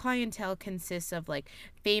like their clientele consists of like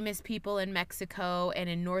famous people in Mexico and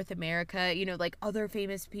in North America, you know, like other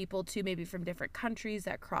famous people too, maybe from different countries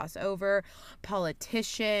that cross over,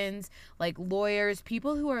 politicians, like lawyers,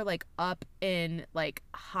 people who are like up in like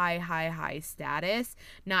high status,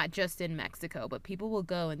 not just in Mexico, but people will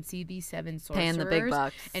go and see these 7 sorcerers Paying the big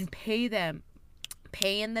bucks. and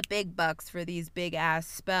paying the big bucks for these big ass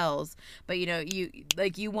spells. But you know,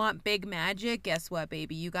 you want big magic, guess what,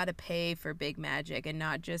 baby, you got to pay for big magic, and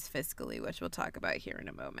not just fiscally, which we'll talk about here in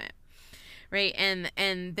a moment, right?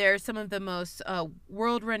 And they're some of the most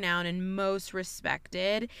world renowned and most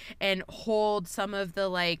respected, and hold some of the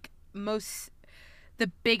like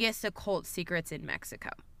the biggest occult secrets in Mexico,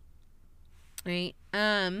 right?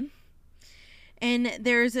 And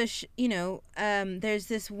there's there's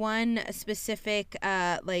this one specific,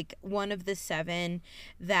 like one of the 7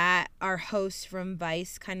 that our host from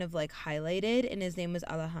Vice kind of like highlighted, and his name was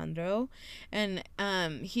Alejandro. And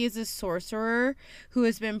he is a sorcerer who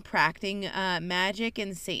has been practicing magic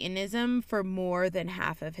and Satanism for more than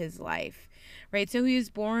half of his life, right? So he was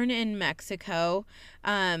born in Mexico,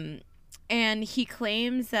 and he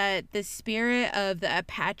claims that the spirit of the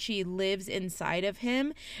Apache lives inside of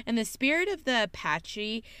him. And the spirit of the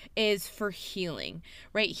Apache is for healing,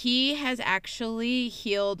 right? He has actually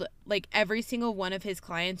healed like every single one of his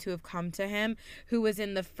clients who have come to him who was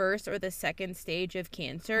in the 1st or the 2nd stage of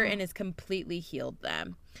cancer, and has completely healed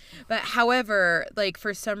them. But however, like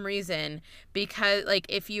for some reason, because like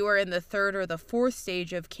if you are in the 3rd or the 4th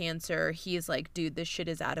stage of cancer, he's like, dude, this shit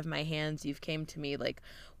is out of my hands. You've came to me like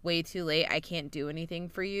way too late. I can't do anything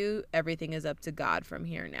for you. Everything is up to God from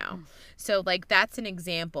here now. So like that's an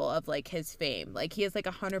example of like his fame. Like he has like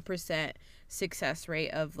 100% success rate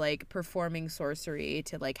of like performing sorcery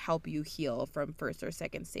to like help you heal from 1st or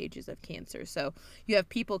 2nd stages of cancer. So you have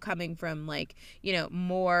people coming from like, you know,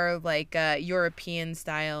 more like European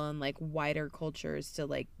style and like wider cultures to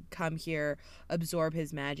like come here, absorb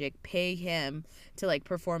his magic, pay him to like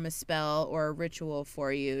perform a spell or a ritual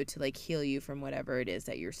for you to like heal you from whatever it is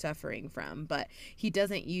that you're suffering from. But he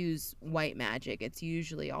doesn't use white magic. It's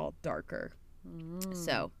usually all darker.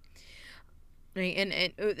 So right,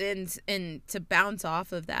 and to bounce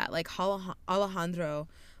off of that, like Alejandro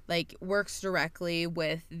like works directly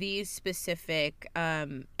with these specific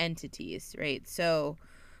entities, right? So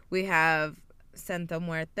we have Santa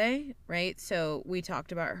Muerte, right? So we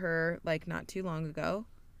talked about her like not too long ago.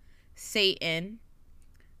 Satan,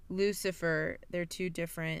 Lucifer, they're 2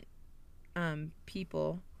 different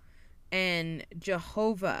people. And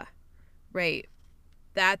Jehovah, right?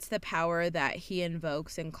 That's the power that he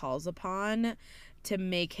invokes and calls upon to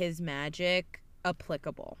make his magic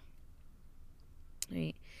applicable,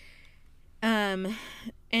 right?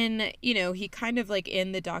 And you know, he kind of like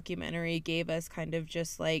in the documentary gave us kind of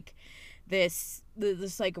just like this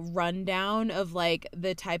like rundown of like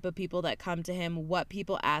the type of people that come to him, what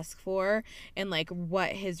people ask for, and like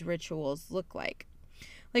what his rituals look like.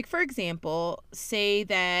 Like for example, say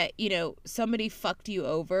that, you know, somebody fucked you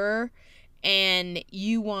over and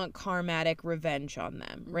you want karmatic revenge on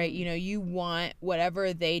them, right? You know, you want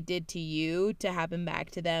whatever they did to you to happen back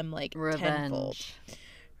to them like Revenge. tenfold.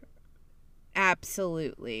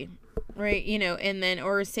 Absolutely. Right. You know, and then,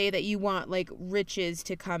 or say that you want like riches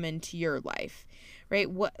to come into your life. Right.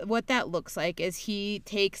 What that looks like is he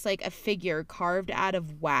takes like a figure carved out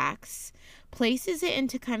of wax, places it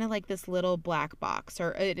into kind of like this little black box,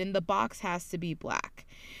 and the box has to be black.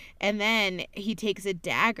 And then he takes a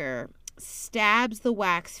dagger, stabs the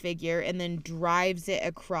wax figure, and then drives it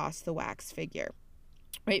across the wax figure.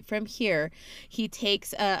 Right from here, he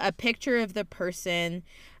takes a picture of the person,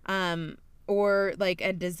 or like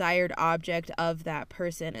a desired object of that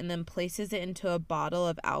person, and then places it into a bottle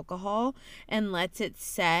of alcohol and lets it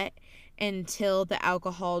set until the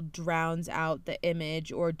alcohol drowns out the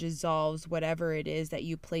image or dissolves whatever it is that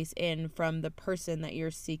you place in from the person that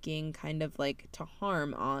you're seeking kind of like to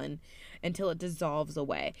harm on, until it dissolves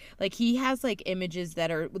away. Like he has like images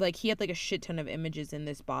that are like, he had like a shit ton of images in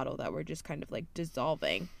this bottle that were just kind of like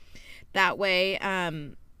dissolving. That way,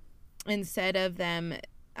 instead of them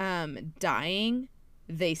dying,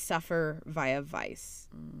 they suffer via vice,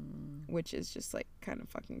 which is just like kind of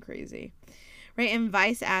fucking crazy. Right. And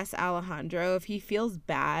Vice asks Alejandro if he feels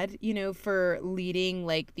bad, you know, for leading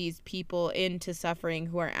like these people into suffering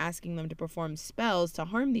who are asking them to perform spells to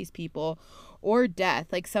harm these people, or death.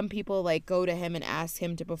 Like some people like go to him and ask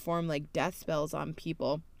him to perform like death spells on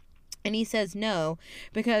people. And he says no,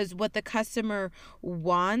 because what the customer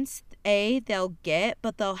wants, they'll get,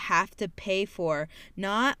 but they'll have to pay for,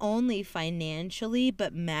 not only financially,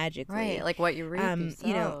 but magically. Right, like what you reap, you sow,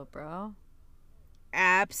 you know, bro.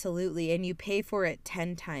 Absolutely. And you pay for it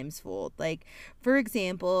 10 times fold. Like, for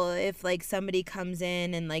example, if like somebody comes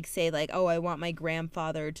in and like say like, oh, I want my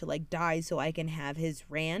grandfather to like die so I can have his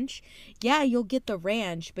ranch. Yeah, you'll get the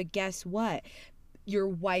ranch, but guess what? Your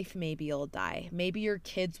wife maybe will die. Maybe your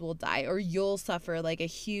kids will die, or you'll suffer like a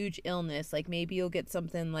huge illness. Like maybe you'll get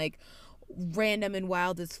something like random and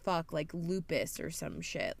wild as fuck, like lupus or some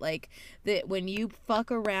shit. Like that when you fuck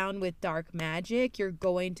around with dark magic, you're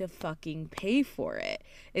going to fucking pay for it,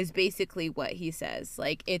 is basically what he says.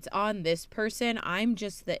 Like it's on this person. I'm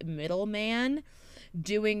just the middleman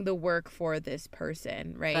doing the work for this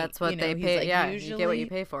person, right? That's what they he's pay. like, yeah, usually, you get what you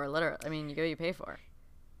pay for. Literally, I mean, you get what you pay for.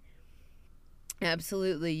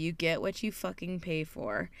 Absolutely, you get what you fucking pay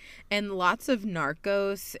for. And lots of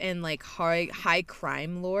narcos and like high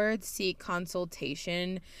crime lords seek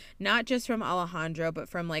consultation, not just from Alejandro, but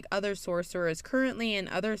from like other sorcerers currently and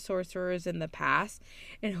other sorcerers in the past,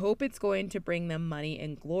 and hope it's going to bring them money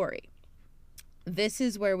and glory. This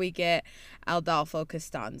is where we get Adolfo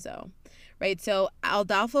Costanzo. Right, so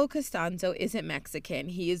Adolfo Costanzo isn't Mexican.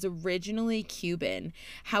 He is originally Cuban.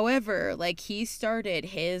 However, like he started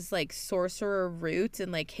his like sorcerer roots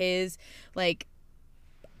and like his like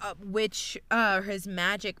his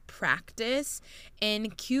magic practice in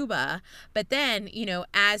Cuba. But then, you know,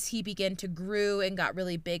 as he began to grow and got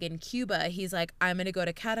really big in Cuba, he's like, I'm gonna go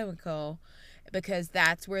to Catamuco, because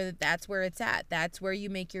that's where it's at. That's where you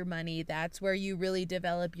make your money. That's where you really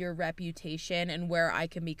develop your reputation, and where I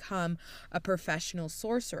can become a professional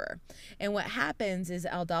sorcerer. And what happens is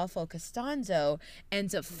Adolfo Costanzo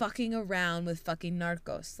ends up fucking around with fucking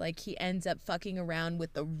narcos. Like he ends up fucking around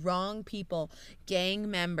with the wrong people, gang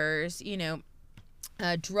members, you know,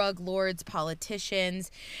 drug lords, politicians,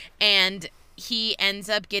 and he ends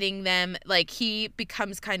up getting them, like he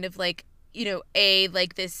becomes kind of like, you know,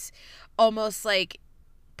 like this almost like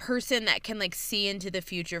person that can like see into the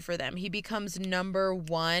future for them. He becomes number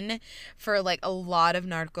one for like a lot of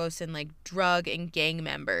narcos and like drug and gang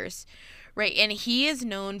members, right? And he is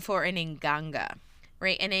known for an inganga,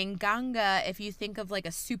 right? An inganga, if you think of like a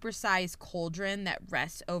supersized cauldron that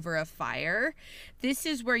rests over a fire, this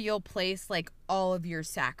is where you'll place like all of your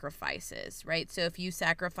sacrifices, right? So if you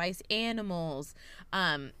sacrifice animals,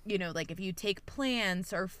 you know, like if you take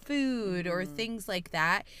plants or food or things like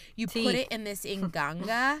that, you put it in this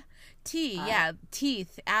inganga.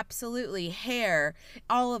 Teeth, absolutely, hair,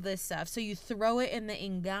 all of this stuff. So you throw it in the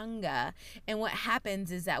inganga, and what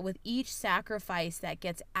happens is that with each sacrifice that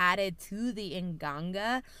gets added to the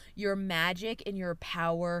inganga, your magic and your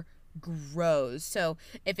power grows. So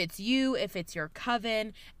if it's you, if it's your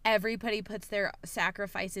coven, everybody puts their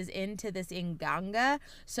sacrifices into this inganga,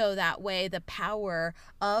 so that way the power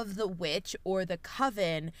of the witch or the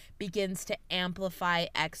coven begins to amplify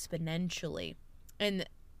exponentially. And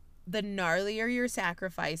the gnarlier your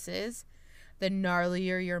sacrifices, the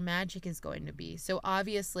gnarlier your magic is going to be. So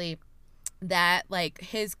obviously that like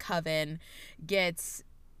his coven gets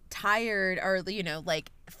tired, or you know,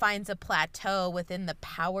 like finds a plateau within the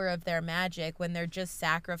power of their magic when they're just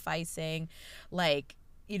sacrificing like,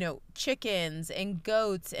 you know, chickens and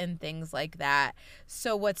goats and things like that.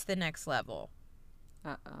 So what's the next level?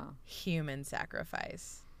 Uh-oh. Human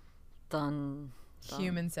sacrifice. Dun.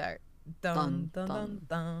 human sex. Dun, dun, dun,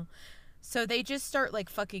 dun. So they just start like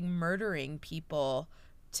fucking murdering people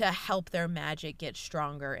to help their magic get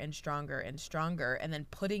stronger and stronger and stronger, and then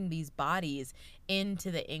putting these bodies into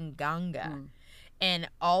the Inganga. And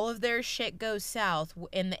all of their shit goes south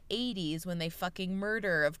in the 80s when they fucking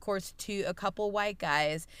murder, of course, a couple white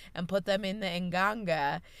guys and put them in the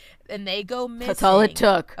Inganga, and they go missing. That's all it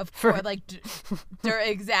took. Of course, like,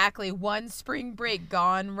 exactly, one spring break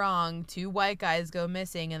gone wrong, 2 white guys go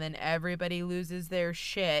missing, and then everybody loses their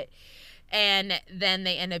shit, and then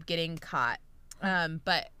they end up getting caught.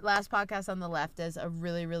 But Last Podcast on the Left does a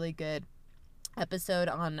really, really good episode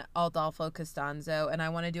on Adolfo Costanzo, and I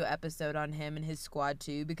want to do an episode on him and his squad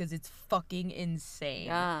too, because it's fucking insane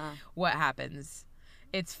what happens.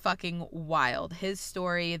 It's fucking wild. His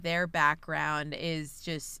story, their background is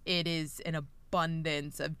just, it is an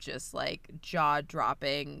abundance of just like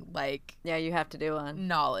jaw-dropping, like, Yeah, you have to do one.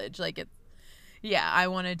 knowledge. Like, it, yeah, I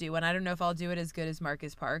want to do one. I don't know if I'll do it as good as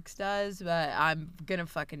Marcus Parks does, but I'm gonna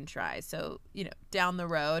fucking try. So, you know, down the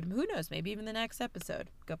road, who knows, maybe even the next episode,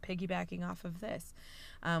 go piggybacking off of this,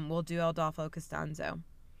 we'll do Adolfo Costanzo.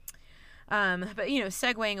 But, you know,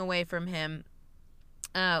 segueing away from him,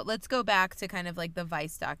 let's go back to kind of like the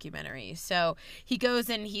Vice documentary. So he goes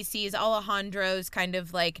and he sees Alejandro's kind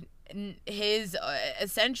of like his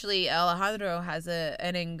essentially Alejandro has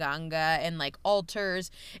an Inganga and like altars,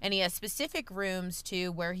 and he has specific rooms too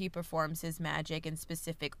where he performs his magic and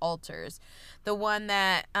specific altars. The one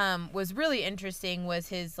that was really interesting was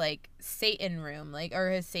his like Satan room, like, or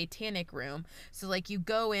his satanic room. So like you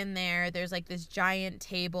go in there, there's like this giant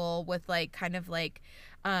table with like kind of like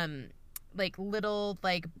little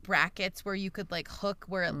like brackets where you could like hook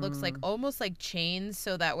where it looks like almost like chains,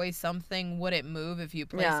 so that way something wouldn't move if you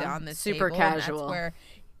place it on this super table. casual. And that's where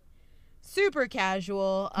super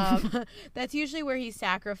casual. That's usually where he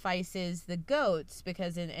sacrifices the goats,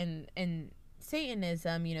 because in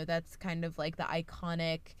Satanism, you know, that's kind of like the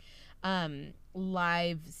iconic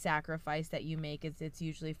live sacrifice that you make. It's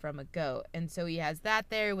usually from a goat, and so he has that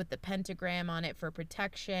there with the pentagram on it for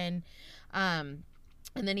protection.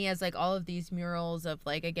 And then he has like all of these murals of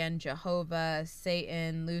like, again, Jehovah,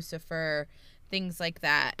 Satan, Lucifer, things like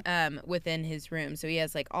that within his room. So he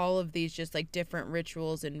has like all of these just like different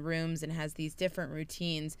rituals and rooms, and has these different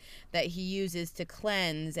routines that he uses to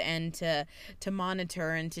cleanse and to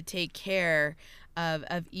monitor and to take care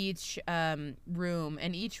of each room.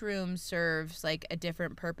 And each room serves like a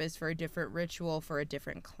different purpose for a different ritual for a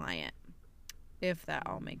different client, if that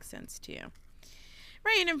all makes sense to you.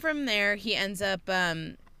 Right, and from there, he ends up,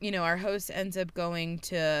 our host ends up going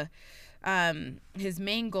to, his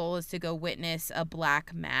main goal is to go witness a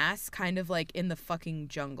black mass, kind of like in the fucking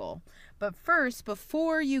jungle. But first,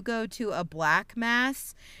 before you go to a black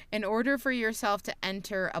mass, in order for yourself to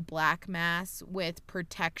enter a black mass with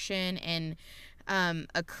protection and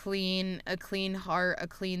a clean heart, a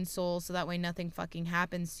clean soul, so that way nothing fucking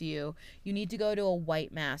happens to you, you need to go to a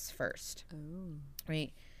white mass first. Ooh.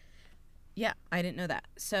 Right? Yeah, I didn't know that.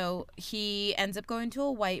 So he ends up going to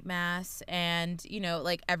a white mass, and, you know,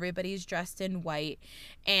 like everybody's dressed in white,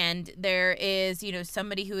 and there is, you know,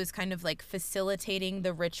 somebody who is kind of like facilitating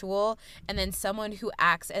the ritual, and then someone who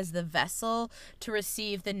acts as the vessel to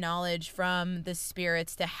receive the knowledge from the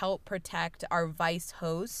spirits to help protect our vice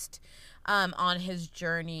host on his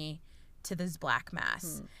journey to this black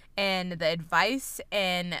mass. And the advice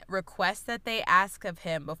and request that they ask of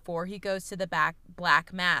him before he goes to the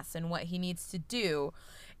black mass, and what he needs to do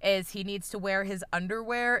is he needs to wear his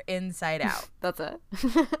underwear inside out. That's it.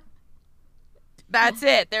 That's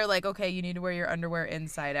it. They're like, okay, you need to wear your underwear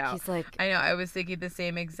inside out. He's like, I know, I was thinking the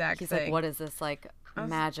same exact he's thing. like, what is this like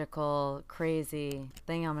magical, crazy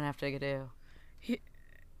thing I'm gonna have to do?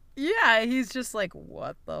 Yeah, he's just like,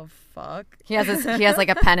 what the fuck? He has like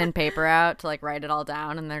a pen and paper out to like write it all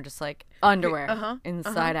down, and they're just like underwear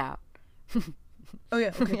inside out. Oh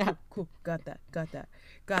yeah, okay, cool. Got that.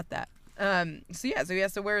 So he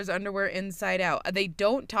has to wear his underwear inside out. They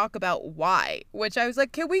don't talk about why, which I was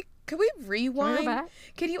like, can we rewind?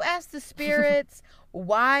 Can you ask the spirits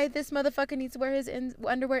why this motherfucker needs to wear his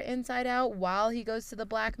underwear inside out while he goes to the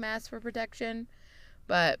black mass for protection?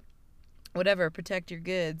 But whatever, protect your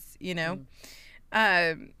goods, you know?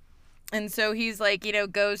 And so he's like, you know,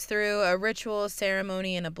 goes through a ritual,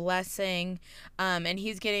 ceremony, and a blessing, and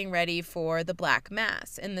he's getting ready for the black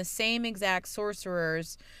mass. And the same exact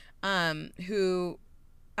sorcerers who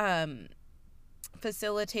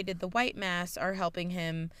facilitated the white mass are helping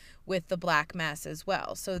him with the black mass as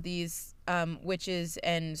well. So these witches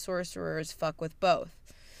and sorcerers fuck with both.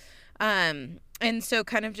 And so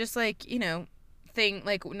kind of just like, you know, thing,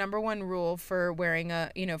 like number one rule for wearing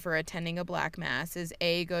for attending a black mass is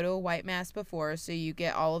go to a white mass before, so you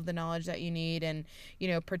get all of the knowledge that you need and,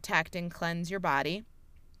 protect and cleanse your body.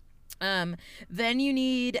 Then you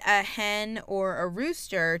need a hen or a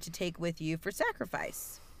rooster to take with you for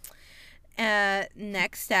sacrifice.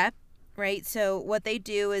 Next step, right? So what they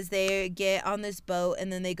do is they get on this boat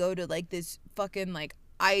and then they go to like this fucking like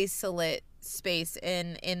isolate space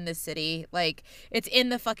in the city. Like, it's in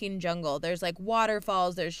the fucking jungle. There's like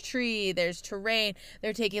waterfalls, there's tree, there's terrain.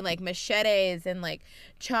 They're taking like machetes and like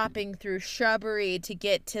chopping through shrubbery to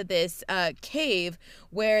get to this cave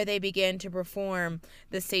where they begin to perform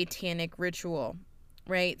the satanic ritual.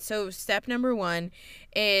 Right? So step number one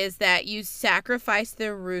is that you sacrifice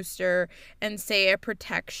the rooster and say a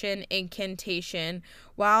protection incantation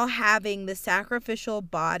while having the sacrificial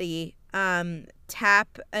body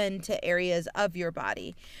tap into areas of your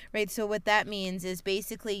body, right? So what that means is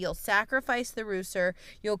basically you'll sacrifice the rooster,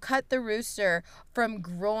 you'll cut the rooster from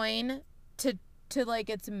groin to like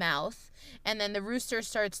its mouth, and then the rooster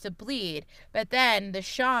starts to bleed, but then the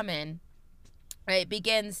shaman, right,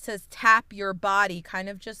 begins to tap your body, kind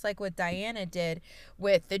of just like what Diana did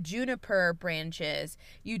with the juniper branches.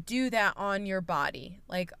 You do that on your body,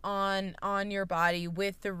 like on your body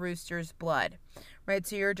with the rooster's blood, right?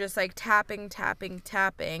 So you're just like tapping,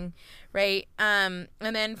 right? And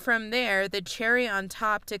then from there, the cherry on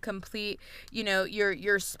top to complete,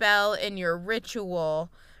 your spell and your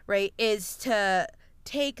ritual, right, is to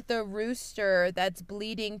take the rooster that's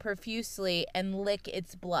bleeding profusely and lick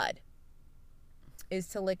its blood.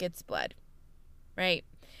 Right?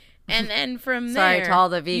 And then from there, sorry to all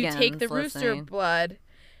the vegans, you take the listening. rooster blood,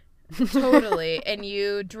 totally, and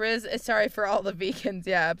you sorry for all the vegans,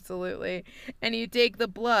 yeah, absolutely. And you take the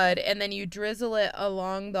blood and then you drizzle it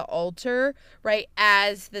along the altar, right,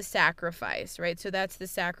 as the sacrifice, right? So that's the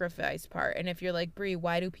sacrifice part. And if you're like, Brie,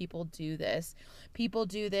 why do people do this? People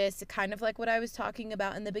do this kind of like what I was talking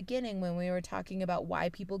about in the beginning when we were talking about why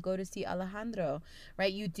people go to see Alejandro,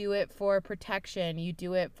 right? You do it for protection. You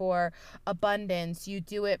do it for abundance. You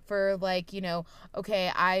do it for like,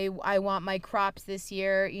 okay, I want my crops this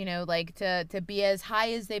year, like to be as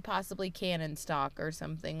high as they possibly can in stock or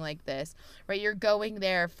something like this, right? You're going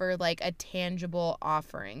there for like a tangible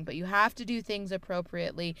offering, but you have to do things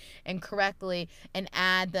appropriately and correctly and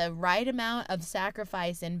add the right amount of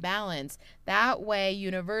sacrifice and balance. That way,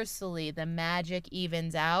 universally, the magic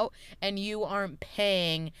evens out and you aren't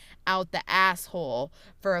paying out the asshole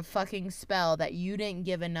for a fucking spell that you didn't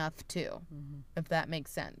give enough to, if that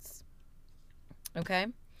makes sense. Okay?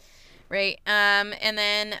 Right? And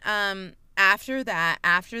then after that,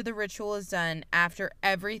 after the ritual is done, after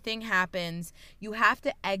everything happens, you have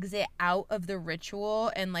to exit out of the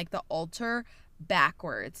ritual and like the altar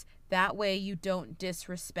backwards. That way you don't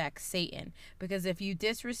disrespect Satan. Because if you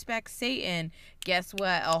disrespect Satan, guess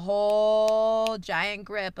what? A whole giant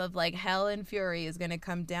grip of like hell and fury is going to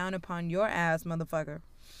come down upon your ass, motherfucker.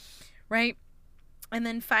 Right? And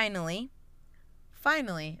then finally,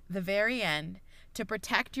 the very end, to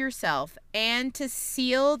protect yourself and to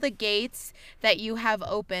seal the gates that you have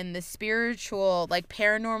opened, the spiritual, like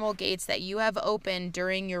paranormal gates that you have opened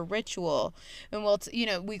during your ritual. And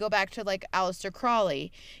we go back to like Aleister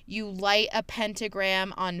Crowley. You light a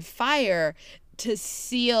pentagram on fire to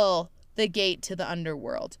seal the gate to the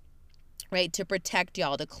underworld, right? To protect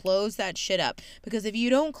y'all, to close that shit up. Because if you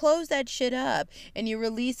don't close that shit up and you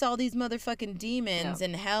release all these motherfucking demons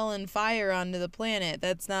and hell and fire onto the planet,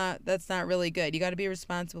 that's not really good. You got to be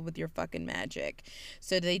responsible with your fucking magic.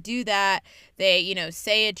 So they do that. They,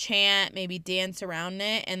 say a chant, maybe dance around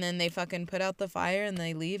it, and then they fucking put out the fire and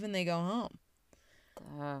they leave and they go home.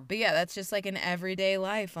 But yeah, that's just like an everyday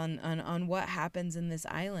life on what happens in this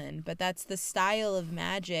island. But that's the style of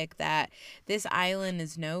magic that this island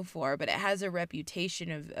is known for. But it has a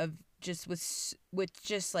reputation of just with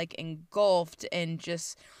just like engulfed and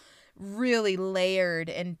just really layered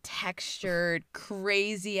and textured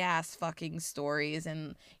crazy ass fucking stories.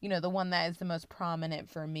 And the one that is the most prominent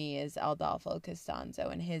for me is Adolfo Costanzo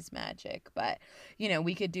and his magic. But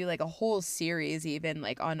we could do like a whole series even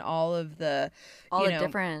like on all of the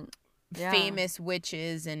different famous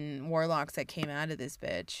witches and warlocks that came out of this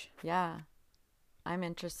bitch. Yeah,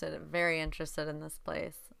 I'm very interested in this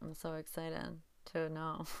place. I'm so excited to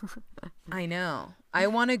know. I know. I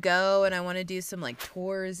want to go and I want to do some like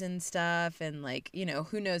tours and stuff, and like,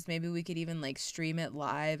 who knows, maybe we could even like stream it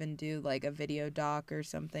live and do like a video doc or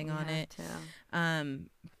something on it.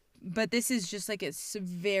 But this is just like it's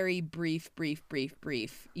very brief,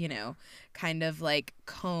 kind of like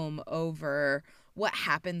comb over what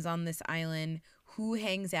happens on this island, who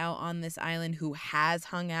hangs out on this island, who has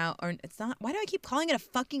hung out, or it's not. Why do I keep calling it a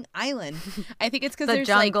fucking island? I think it's because The there's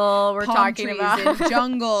jungle like we're palm talking trees about. and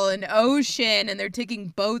jungle and ocean, and they're taking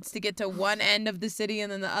boats to get to one end of the city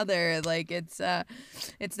and then the other. Like it's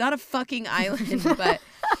not a fucking island, but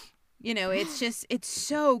you know, it's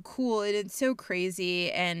so cool and it's so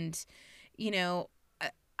crazy, and you know,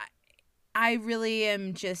 I really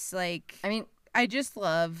am just like, I mean, I just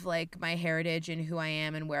love like my heritage and who I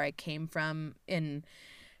am and where I came from. And,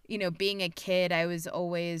 you know, being a kid, I was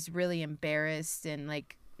always really embarrassed and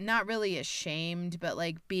like not really ashamed, but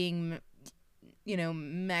like being, you know,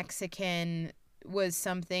 Mexican was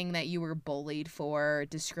something that you were bullied for,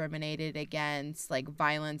 discriminated against, like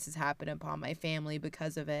violence has happened upon my family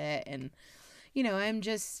because of it. And, you know, I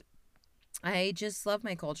just love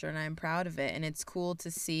my culture and I'm proud of it. And it's cool to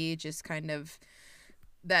see just kind of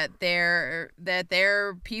that there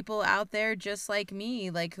are people out there just like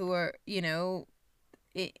me, like who are, you know,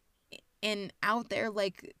 and out there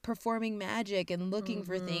like performing magic and looking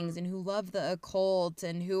for things, and who love the occult,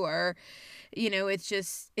 and who are, you know, it's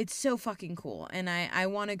so fucking cool. And I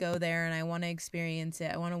want to go there and I want to experience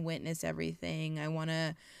it. I want to witness everything. I want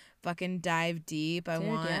to fucking dive deep. I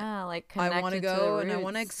want to go and I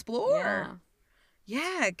want to explore.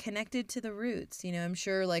 Yeah, connected to the roots. You know, I'm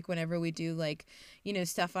sure like whenever we do like, you know,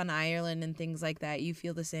 stuff on Ireland and things like that, you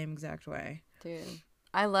feel the same exact way. Dude,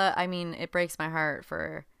 I mean, it breaks my heart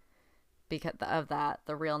because of that,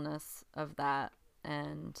 the realness of that.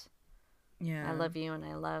 And yeah, I love you, and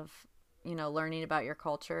I love, you know, learning about your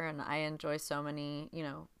culture, and I enjoy so many, you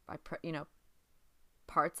know,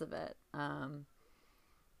 parts of it. And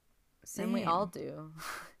we all do.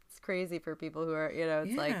 It's crazy for people who are, you know,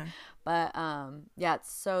 it's like, but yeah,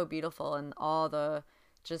 it's so beautiful, and all the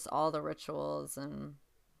rituals, and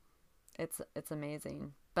it's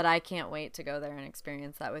amazing. But I can't wait to go there and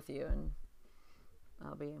experience that with you, and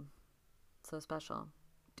that'll be so special.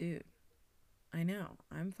 Dude, I know.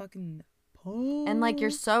 I'm fucking pumped. And like, you're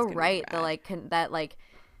so right. The like that like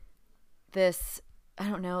this, I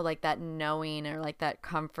don't know, like that knowing or like that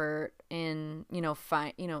comfort in, you know,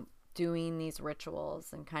 doing these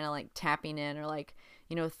rituals and kind of like tapping in, or like,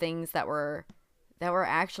 you know, things that were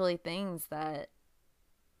actually things that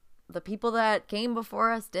the people that came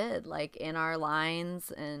before us did, like in our lines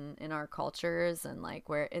and in our cultures, and like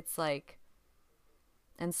where it's like,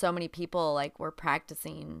 and so many people like were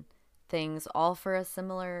practicing things all for a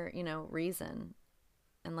similar, you know, reason,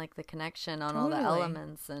 and like the connection on all the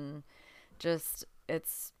elements, and just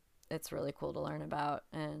it's really cool to learn about.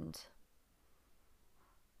 And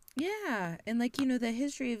yeah, and like, you know, the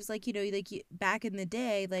history of like, you know, like back in the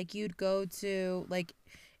day, like you'd go to like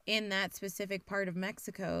in that specific part of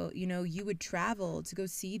Mexico, you know, you would travel to go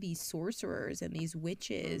see these sorcerers and these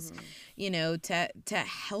witches, you know, to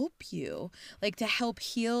help you, like to help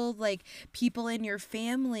heal like people in your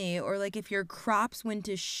family, or like if your crops went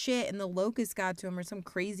to shit and the locusts got to them or some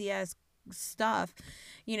crazy ass stuff,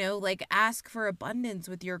 you know, like ask for abundance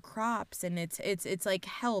with your crops. And it's like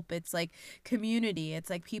help, it's like community, it's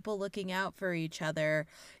like people looking out for each other,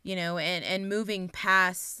 you know, and moving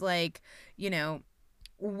past like, you know,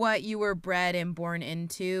 what you were bred and born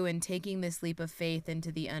into, and taking this leap of faith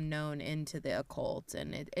into the unknown, into the occult.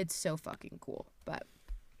 And it's so fucking cool. But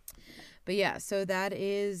yeah, so that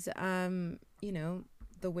is you know,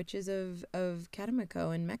 the witches of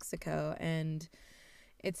Catemaco in Mexico. And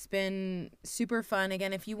it's been super fun.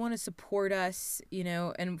 Again, if you want to support us, you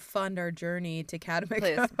know, and fund our journey to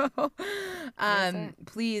Catemaco,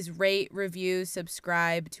 please rate, review,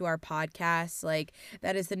 subscribe to our podcast. Like,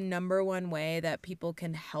 that is the #1 way that people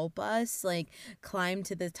can help us, like, climb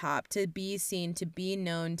to the top, to be seen, to be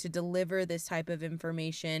known, to deliver this type of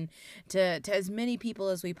information to as many people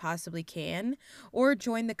as we possibly can. Or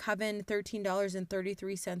join the Coven.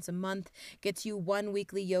 $13.33 a month gets you 1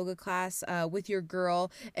 weekly yoga class with your girl.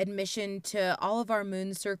 Admission to all of our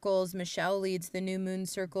moon circles. Michelle leads the new moon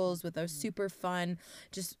circles with our super fun,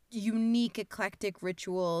 just unique, eclectic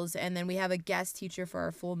rituals. And then we have a guest teacher for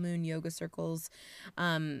our full moon yoga circles,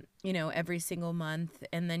 you know, every single month.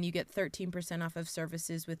 And then you get 13% off of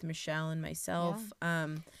services with Michelle and myself.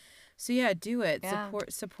 So yeah, do it. Yeah.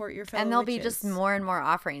 Support your fellow And there'll witches. be just more and more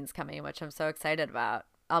offerings coming, which I'm so excited about.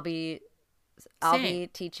 I'll be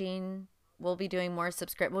teaching. We'll be doing more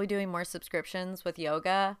subscriptions with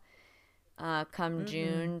yoga come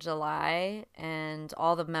June, July, and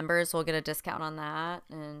all the members will get a discount on that,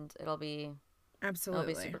 and it'll be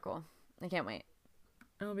super cool. I can't wait.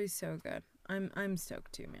 It'll be so good. I'm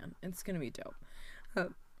stoked too, man. It's gonna be dope.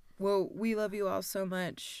 Well, we love you all so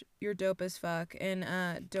much. You're dope as fuck. And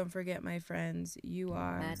don't forget, my friends, you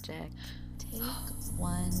are magic. Take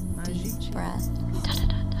one deep breath.